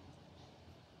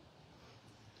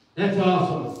 That's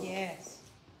awesome. Yes.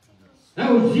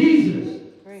 That was Jesus.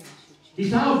 Praise He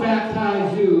said, I'll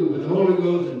baptize you with the Holy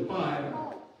Ghost and fire.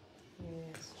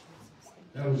 Yes, Jesus.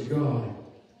 That was God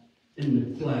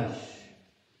in the flesh.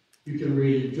 You can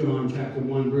read it, John chapter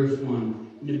 1, verse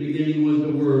 1. In the beginning was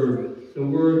the Word. The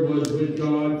Word was with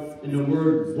God, and the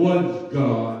Word was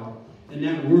God. And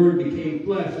that Word became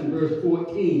flesh in verse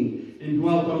 14 and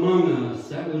dwelt among us.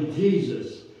 That was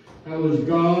Jesus. That was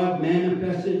God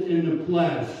manifested in the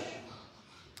flesh,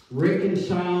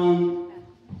 reconciling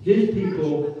his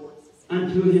people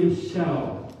unto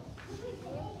himself.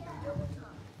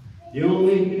 The only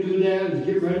way he can do that is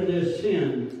get rid of their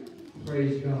sin.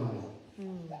 Praise God.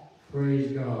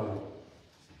 Praise God.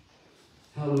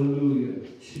 Hallelujah.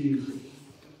 Jesus.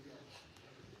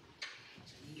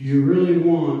 Do you really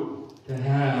want to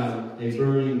have a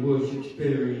burning bush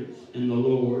experience in the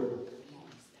Lord?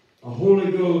 A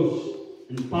Holy Ghost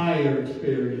and fire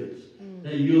experience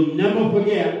that you'll never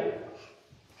forget.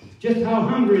 Just how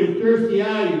hungry and thirsty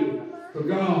are you for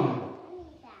God?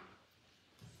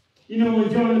 You know,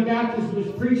 when John the Baptist was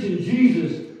preaching,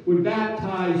 Jesus would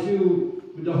baptize you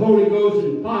with the Holy Ghost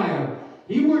and fire.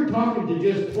 He weren't talking to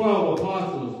just 12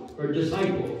 apostles or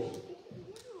disciples.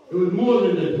 It was more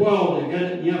than the 12 that got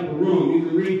it in the upper room. You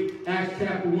can read Acts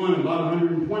chapter 1, about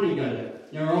 120 got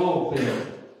it. They're all filled.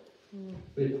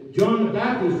 But John the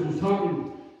Baptist was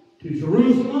talking to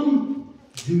Jerusalem,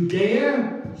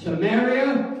 Judea,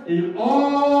 Samaria, and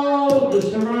all the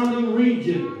surrounding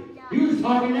region. He was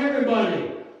talking to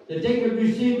everybody that they could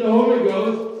receive the Holy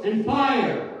Ghost and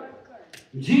fire.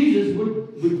 Jesus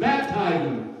would baptize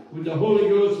them with the Holy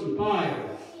Ghost and fire.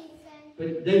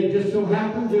 But they just so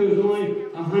happened there was only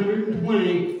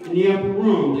 120 in the upper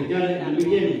room that got it in the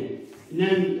beginning. And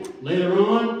then later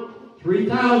on,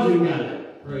 3,000 got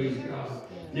it. Praise God.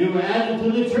 And they were added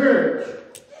to the church.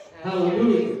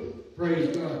 Hallelujah.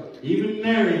 Praise God. Even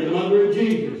Mary, the mother of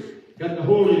Jesus, got the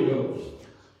Holy Ghost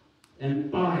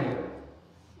and fire.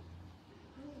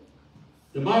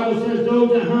 The Bible says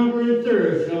those that hunger and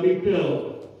thirst shall be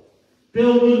filled.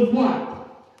 Filled with what?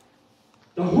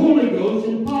 The Holy Ghost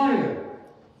and fire.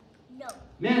 No.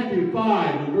 Matthew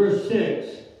 5 and verse 6.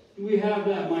 Do we have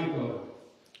that, Michael?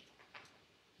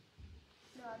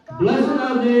 Blessed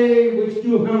are they which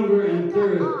do hunger and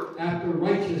thirst after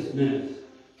righteousness,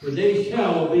 for they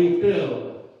shall be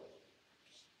filled.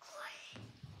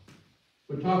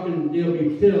 We're talking they'll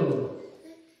be filled.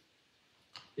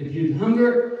 If you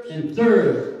hunger and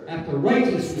thirst after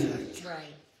righteousness,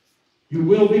 you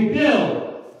will be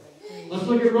filled. Let's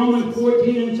look at Romans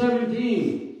 14 and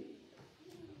 17.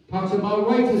 Talks about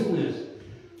righteousness.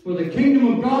 For the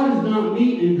kingdom of God is not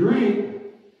meat and drink,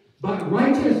 but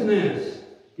righteousness.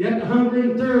 You have to hunger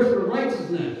and thirst for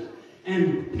righteousness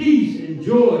and peace and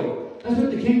joy. That's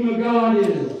what the kingdom of God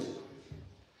is.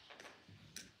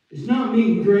 It's not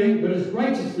meat and drink, but it's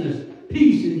righteousness,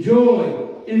 peace and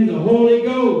joy in the Holy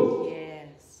Ghost.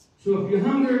 Yes. So if you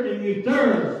hunger and you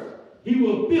thirst, He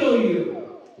will fill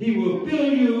you. He will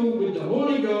fill you with the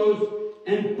Holy Ghost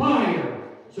and fire.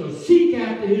 So seek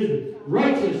after His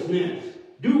righteousness.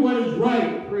 Do what is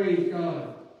right. Praise God.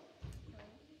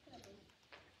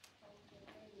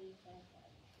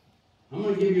 I'm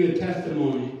going to give you a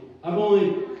testimony. I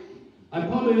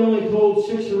probably only told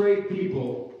 6 or 8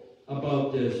 people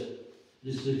about this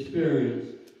experience.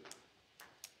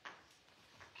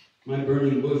 My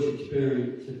burning bush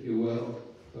experience, if you will.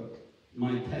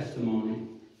 My testimony.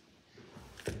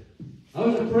 I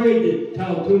was afraid to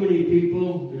tell too many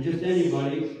people, or just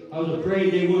anybody. I was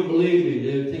afraid they wouldn't believe me.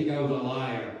 They would think I was a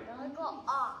liar.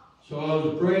 So I was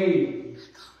afraid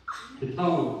to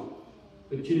tell them.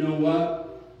 But you know what?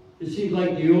 It seems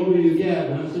like the older you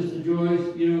get, huh, Sister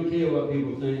Joyce? You don't care what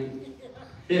people think.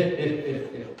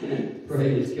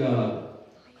 Praise God.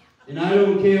 And I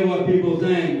don't care what people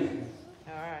think.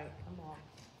 All right, come on.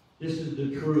 This is the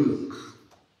truth.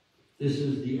 This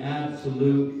is the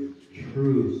absolute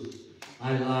truth.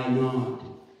 I lie not.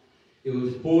 It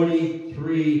was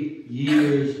 43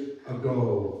 years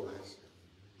ago.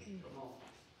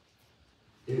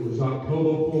 It was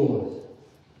October 4th,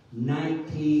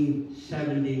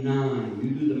 1979. You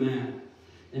do the math.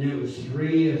 And it was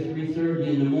 3 or 3:30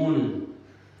 in the morning.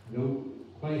 I don't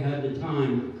quite have the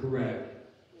time correct.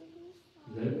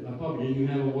 I probably didn't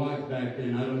even have a watch back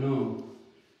then. I don't know.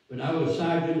 But I was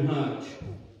Sergeant Hutch.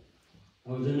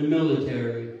 I was in the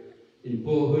military in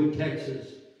Fort Hood, Texas.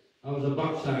 I was a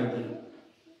buck sergeant.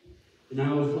 And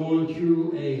I was going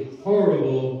through a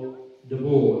horrible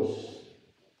divorce.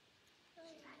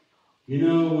 You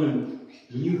know, when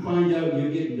you find out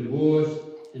you're getting divorced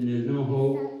and there's no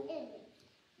hope,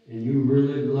 and you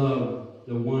really love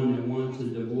the one that wants to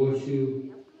divorce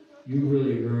you, you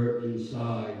really hurt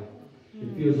inside.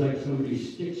 It feels like somebody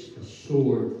sticks a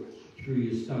sword through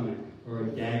your stomach or a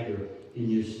dagger in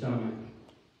your stomach.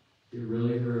 It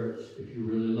really hurts if you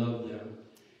really love them.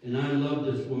 And I love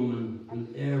this woman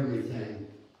with everything.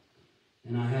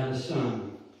 And I had a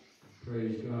son,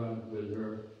 praise God, with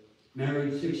her.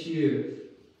 Married 6 years.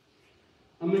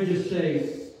 I'm going to just say,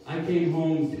 I came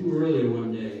home too early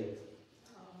one day.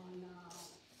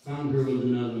 Found her with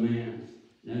another man.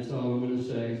 That's all I'm going to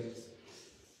say.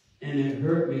 And it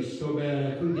hurt me so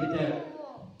bad I couldn't get that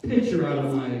picture out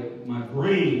of my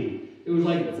brain. It was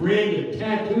like branded,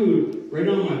 tattooed right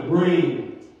on my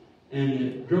brain. And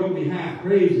it drove me half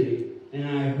crazy. And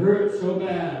I hurt so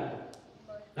bad.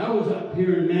 That was up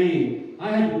here in Maine.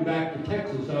 I had to go back to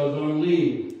Texas. I was on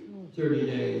leave. 30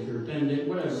 days or 10 days,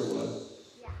 whatever it was.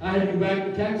 I had to go back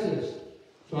to Texas.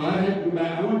 So I had to go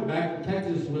back. I went back to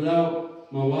Texas without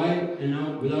my wife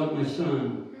and without my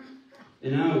son.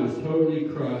 And I was totally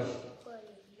crushed.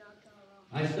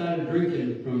 I started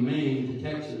drinking from Maine to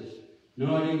Texas.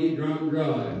 No, I didn't get drunk and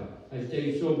drive. I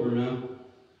stayed sober enough.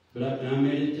 But I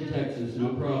made it to Texas,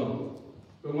 no problem.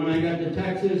 But when I got to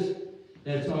Texas,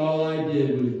 that's all I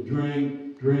did was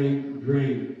drink,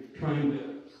 trying to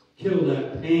kill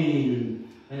that pain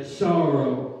and that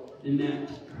sorrow and that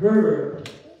hurt.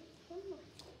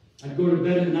 I'd go to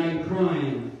bed at night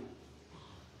crying.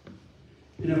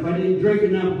 And if I didn't drink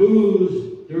enough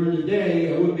booze during the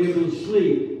day, I wouldn't be able to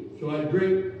sleep. So I'd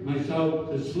drink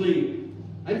myself to sleep.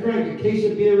 I drank a case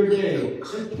of beer a day.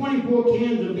 That's 24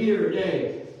 cans of beer a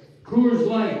day. Coors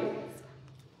Light.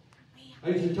 I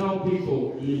used to tell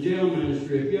people in the jail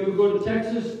ministry, if you ever go to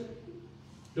Texas,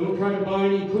 don't try to buy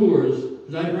any Coors,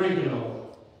 because I drank it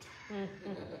all.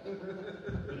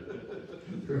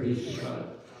 Praise God.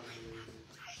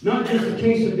 Not just a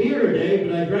case of beer a day,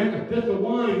 but I drank a fifth of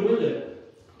wine with it.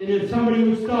 And if somebody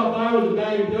would stop by with a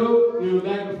bag of dope, a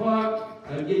bag of pot,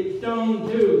 I'd get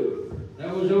stoned too.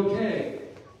 That was okay.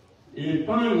 And then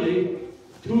finally,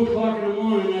 2 o'clock in the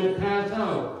morning, I'd pass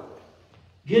out.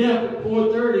 Get up at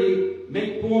 4:30,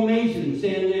 make formation,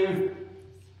 stand there,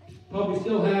 probably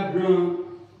still half drunk,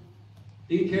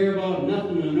 didn't care about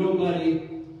nothing or nobody,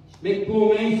 make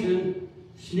formation,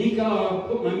 sneak off,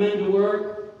 put my men to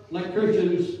work,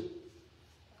 electricians.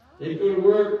 They'd go to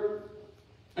work,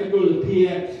 I'd go to the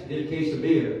PX, get a case of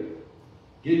beer,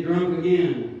 get drunk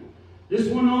again. This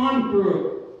went on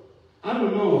for, I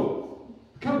don't know,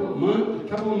 a couple of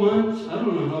months, I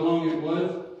don't know how long it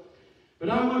was. But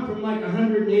I went from like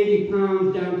 180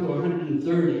 pounds down to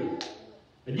 130.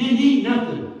 I didn't eat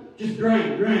nothing. Just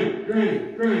drank.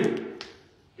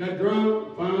 Got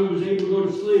drunk, finally was able to go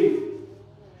to sleep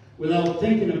without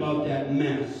thinking about that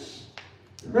mess.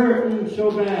 Hurting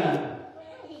so bad.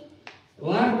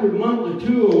 Well, after a month or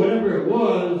two or whatever it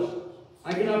was,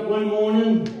 I get up one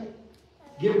morning,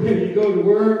 get ready to go to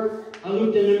work. I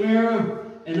looked in the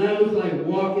mirror, and I looked like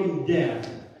walking death.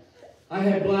 I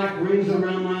had black rings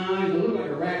around my eyes. I looked like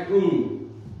a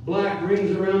raccoon. Black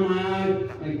rings around my eyes.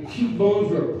 My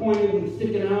cheekbones were pointed and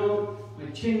sticking out. My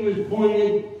chin was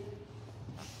pointed.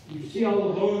 You can see all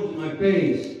the bones in my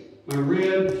face, my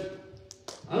ribs.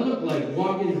 I looked like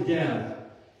walking death.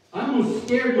 I almost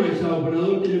scared myself when I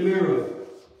looked in the mirror.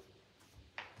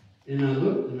 And I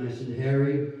looked and I said,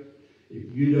 Harry,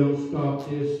 if you don't stop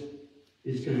this,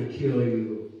 it's going to kill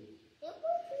you.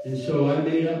 And so I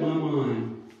made up my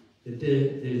mind that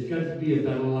there's got to be a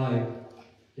better life.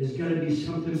 There's got to be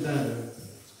something better.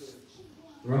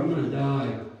 or I'm going to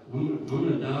die. I'm going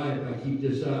to die if I keep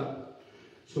this up.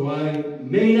 So I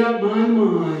made up my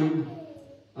mind,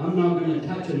 I'm not going to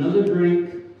touch another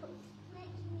drink,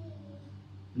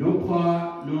 no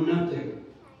pot, no nothing.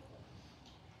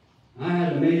 I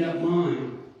had a made up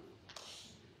mind.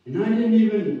 And I didn't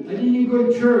even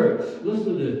go to church.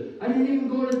 Listen to this. I didn't even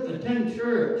go to attend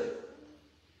church.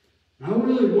 I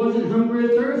really wasn't hungry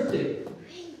or thirsty.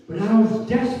 But I was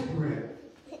desperate.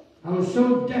 I was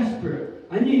so desperate.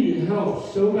 I needed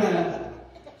help so bad.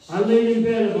 I laid in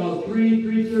bed about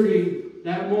 3:30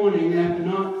 that morning after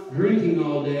not drinking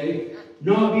all day,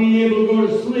 not being able to go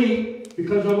to sleep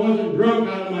because I wasn't drunk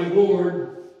out of my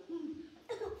gourd.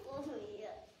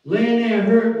 Laying there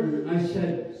hurting,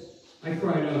 I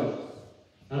cried out.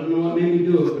 I don't know what made me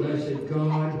do it, but I said,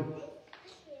 God,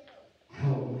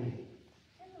 help me.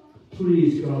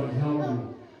 Please, God, help me.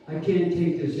 I can't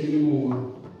take this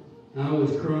anymore. I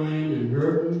was crying and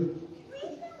hurting.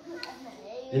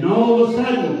 And all of a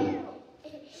sudden,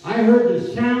 I heard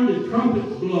the sound of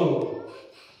trumpets blow.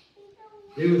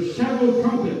 There were several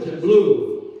trumpets that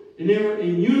blew, and they were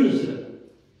in unison.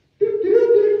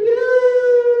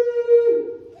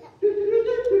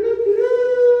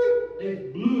 They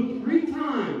blew 3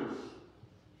 times.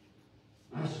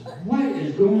 I said, what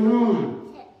is going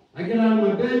on? I get out of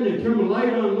my bed and I turn my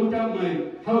light on and look out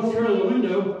my house trailer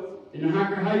window in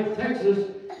Hacker Heights, Texas,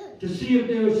 to see if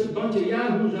there was a bunch of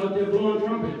yahoos out there blowing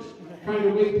trumpets, trying to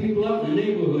wake people up in the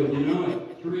neighborhood, you know,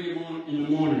 at 3 in the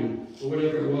morning, or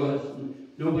whatever it was.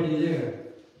 Nobody there.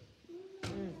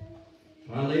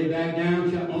 So I laid back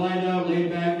down, shut my light out,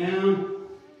 laid back down,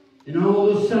 and all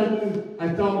of a sudden,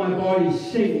 I felt my body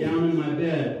sink down in my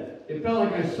bed. It felt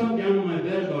like I sunk down in my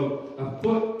bed about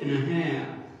 1.5 feet.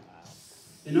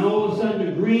 And all of a sudden,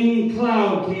 a green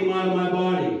cloud came out of my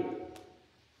body.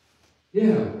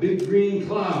 Yeah, big green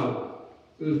cloud.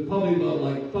 It was probably about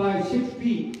like 5-6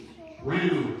 feet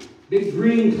round. Big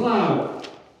green cloud.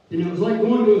 And it was like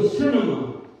going to a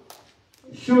cinema.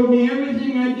 It showed me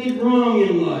everything I did wrong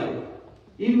in life.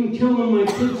 Even killing my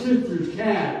kid sister's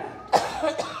cat.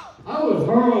 I was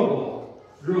horrible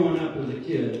growing up as a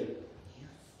kid.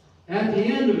 At the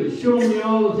end of it, showed me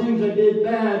all the things I did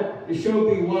bad. It showed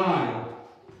me why.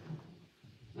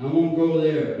 I won't go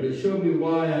there, but it showed me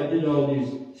why I did all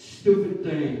these stupid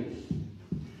things.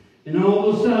 And all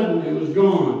of a sudden, it was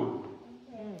gone.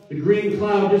 The green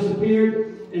cloud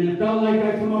disappeared, and it felt like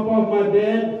I come up off my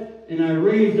bed, and I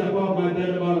raised up off my bed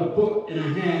about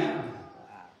 1.5 feet.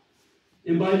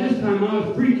 And by this time, I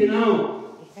was freaking out.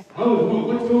 I was going,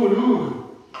 what's going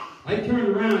on? I turned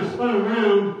around, I spun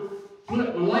around,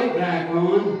 flipped my light back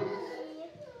on,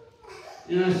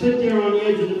 and I sit there on the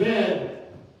edge of the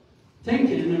bed,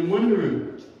 thinking and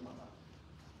wondering.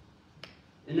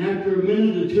 And after a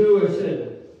minute or two, I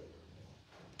said,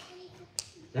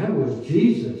 that was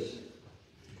Jesus.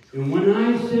 And when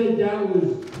I said that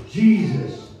was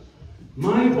Jesus,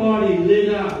 my body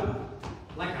lit up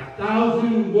like a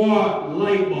 1,000-watt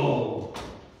light bulb.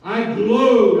 I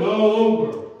glowed all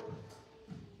over.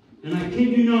 And I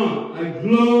kid you not, I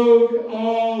glowed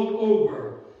all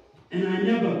over. And I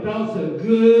never felt so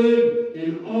good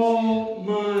in all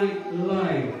my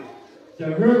life. The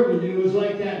hurt, it was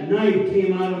like that knife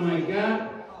came out of my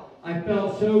gut. I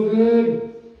felt so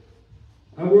good.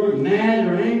 I weren't mad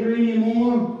or angry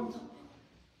anymore.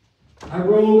 I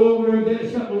rolled over in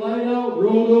bed, shut my light out,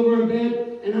 rolled over in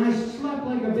bed, and I slept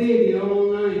like a baby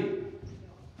all night.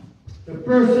 The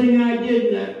first thing I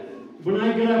did when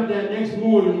I got up that next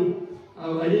morning,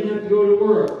 I didn't have to go to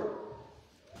work.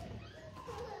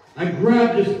 I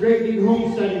grabbed this great big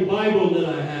home study Bible that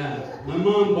I had. My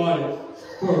mom bought it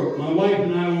for my wife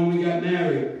and I when we got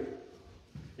married.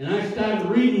 And I started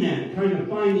reading that, trying to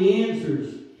find the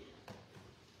answers.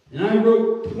 And I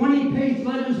wrote 20-page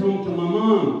letters home to my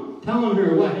mom, telling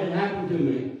her what had happened to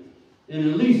me. And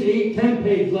at least 8,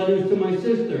 10-page letters to my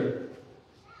sister,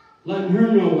 letting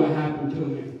her know what happened to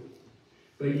me.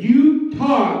 But you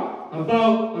talk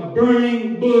about a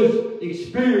burning bush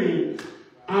experience,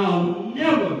 I'll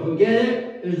never forget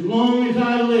it as long as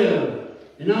I live.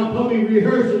 And I'll probably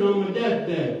rehearse it on my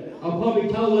deathbed. I'll probably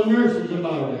tell the nurses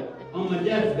about it on my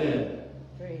deathbed.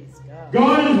 Praise God.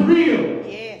 God is real.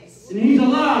 Yes. And He's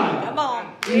alive. Come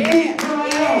on. And you cry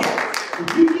out.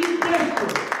 If you get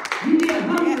desperate, you get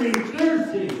hungry and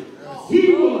thirsty,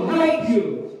 He will help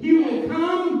you. He will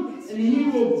come and He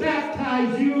will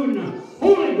baptize you in the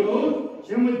Holy Ghost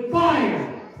and with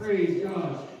fire. Praise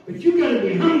God. But you got to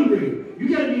be hungry. You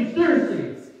got to be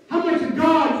thirsty. How much of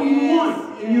God do you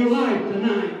want in your life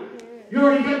tonight? You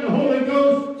already got the Holy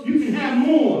Ghost. You can have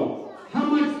more. How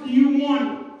much do you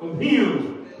want of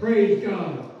Him? Praise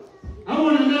God. I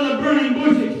want another burning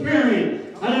bush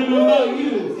experience. I don't know about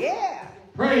you. Yeah.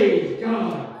 Praise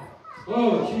God.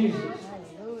 Oh, Jesus.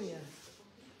 Hallelujah.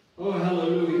 Oh,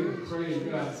 hallelujah. Praise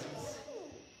God.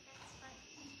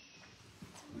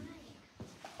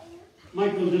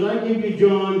 Michael, did I give you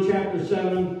John chapter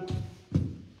 7,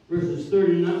 verses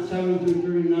 7 through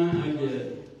 39? I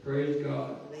did. Praise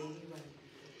God.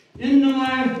 In the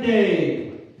last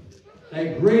day,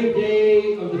 that great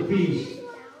day of the feast,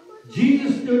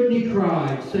 Jesus stood and he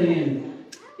cried, saying,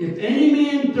 If any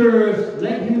man thirst,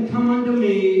 let him come unto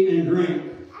me and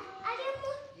drink.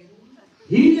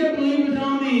 He that believeth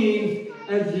on me,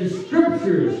 as the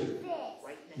scriptures,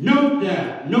 note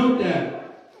that.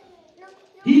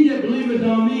 He that believeth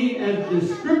on me, as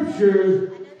the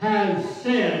scriptures have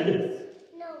said,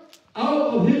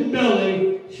 out of his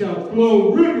belly shall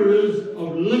flow rivers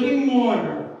of living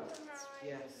water.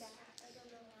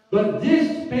 But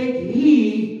this spake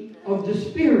he of the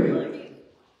Spirit.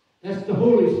 That's the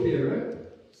Holy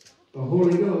Spirit, the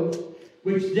Holy Ghost,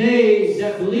 which they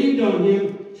that believed on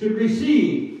him should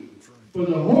receive. For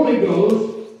the Holy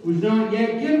Ghost was not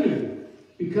yet given,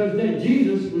 because that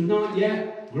Jesus was not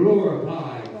yet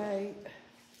glorified. Right.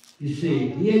 You see,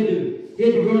 he had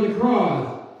to go to the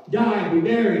cross, die, be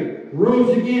buried,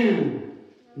 rose again,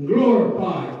 and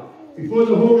glorified before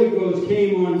the Holy Ghost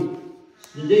came on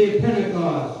the day of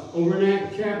Pentecost over in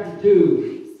Acts chapter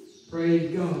 2.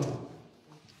 Praise God.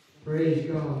 Praise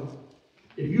God.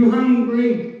 If you're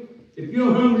hungry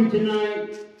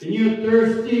tonight and you're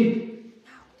thirsty,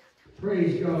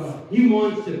 praise God. He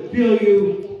wants to fill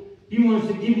you. He wants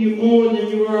to give you more than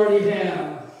you already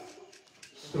have.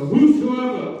 So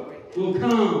whosoever will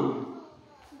come,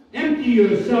 empty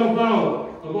yourself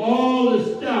out of all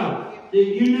the stuff that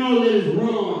you know that is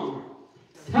wrong.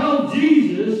 Tell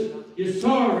Jesus you're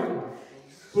sorry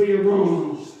for your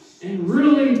wrongs and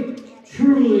really,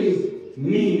 truly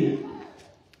mean it.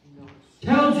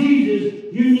 Tell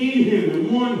Jesus you need him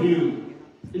and want him,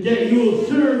 and that you will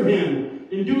serve him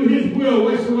and do his will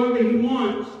whatsoever he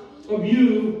wants of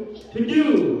you to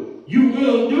do. You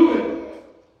will do it.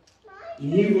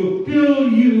 And he will fill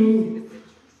you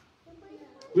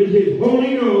with his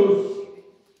Holy Ghost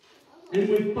and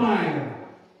with fire.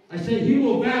 I said he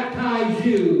will baptize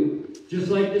you just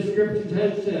like the scriptures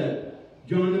had said.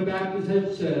 John the Baptist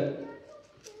had said,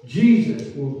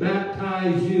 Jesus will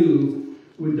baptize you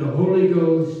with the Holy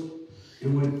Ghost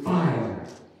and with fire.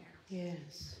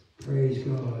 Yes. Praise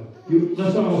God.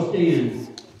 Let's all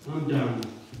stand. I'm done.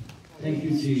 Thank you,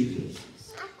 Jesus.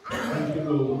 Thank you,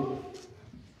 Lord.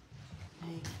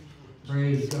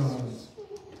 Praise God.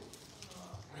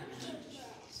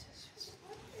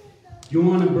 You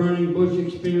want a burning bush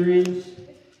experience?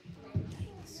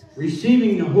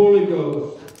 Receiving the Holy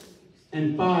Ghost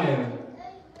and fire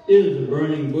is a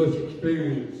burning bush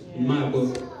experience in my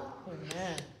book.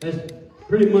 That's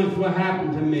pretty much what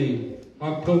happened to me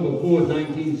October 4th,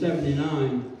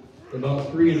 1979,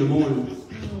 about 3 in the morning.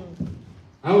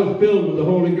 I was filled with the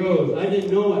Holy Ghost. I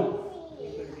didn't know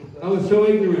it. I was so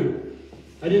ignorant.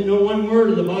 I didn't know one word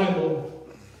of the Bible.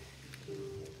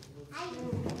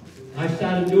 I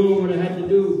started doing what I had to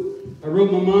do. I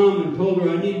wrote my mom and told her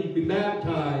I needed to be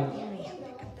baptized.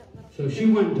 So she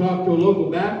went and talked to a local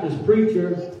Baptist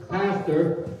preacher,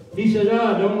 pastor. He said,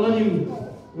 don't let him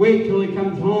wait till he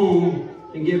comes home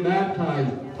and get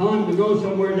baptized. Tell him to go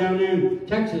somewhere down there in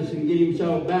Texas and get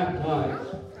himself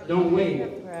baptized. Don't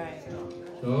wait. Right.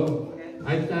 So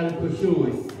I started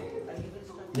pursuing.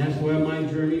 And that's where my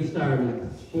journey started,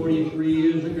 43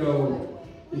 years ago,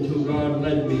 until God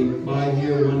led me by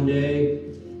here one day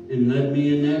and led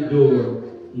me in that door,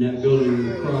 in that building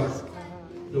across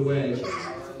the way.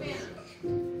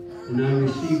 And I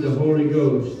received the Holy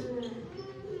Ghost,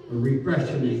 a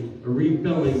refreshing, a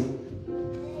refilling,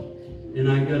 and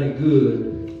I got it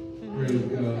good. Praise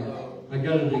God. I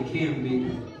got it at camp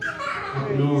meeting up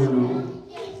in Orono.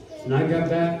 And I got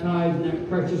baptized in that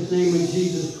precious name of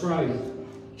Jesus Christ,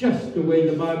 just the way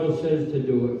the Bible says to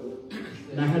do it.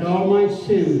 And I had all my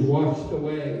sins washed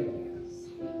away.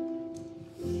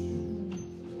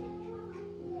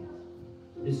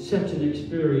 It's such an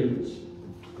experience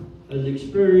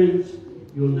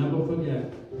you'll never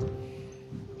forget.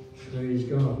 Praise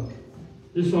God.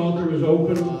 This altar is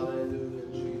open.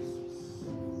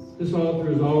 This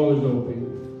altar is always open.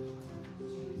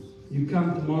 You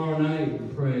come tomorrow night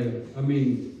and pray.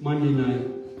 Monday night.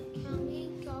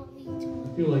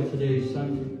 I feel like today is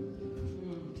Sunday.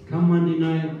 Come Monday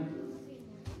night.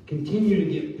 Continue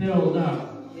to get filled up.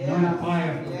 On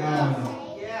fire for God.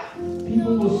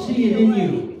 People will see it in you.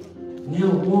 And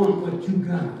they'll want what you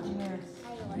got.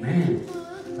 Man,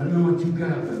 I don't know what you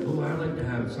got, but I'd like to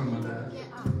have some of that.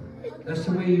 That's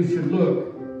the way you should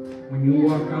look when you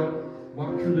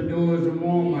walk through the doors of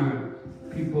Walmart.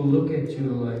 People look at you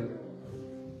like,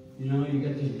 you know, you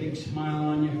got this big smile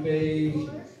on your face.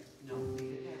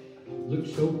 Look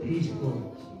so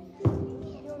peaceful.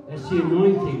 That's the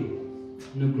anointing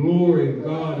and the glory of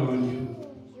God on you.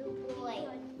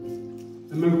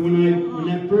 I remember when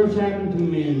that first happened to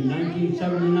me in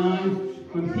 1979,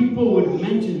 when people would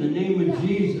mention the name of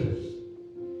Jesus.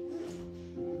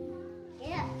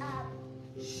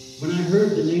 When I heard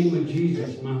the name of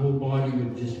Jesus, my whole body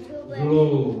would just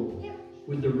glow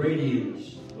with the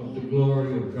radiance of the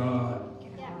glory of God.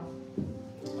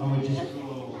 I would just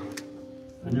glow.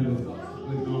 I never felt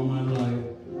good in all my life.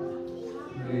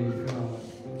 Praise God.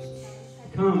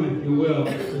 Come, if you will.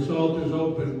 This altar's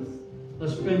open.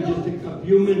 Let's spend just a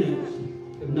few minutes,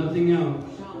 if nothing else,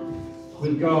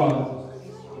 with God.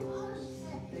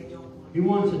 He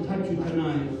wants to touch you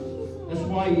tonight. That's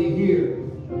why you're here.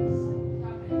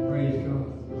 Praise God.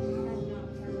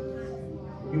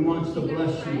 He wants to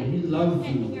bless you. He loves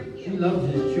you. He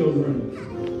loves his children.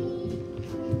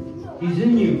 He's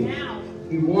in you.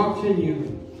 He walks in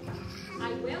you.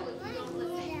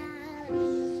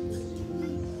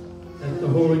 That's the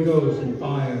Holy Ghost and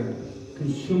fire.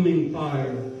 Consuming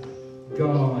fire.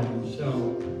 God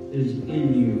himself is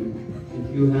in you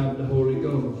if you have the Holy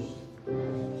Ghost.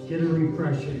 Get a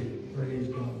refreshing. Praise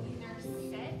God.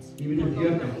 Even if you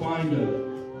have to find a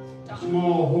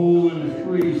small hole in a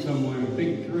tree somewhere, a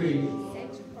big tree,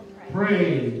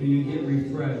 pray until you get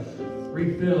refreshed,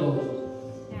 refilled,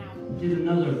 get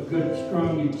another good,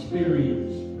 strong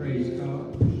experience. Praise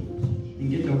God. And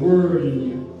get the word in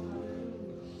you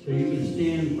so you can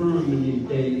stand firm in these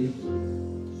days.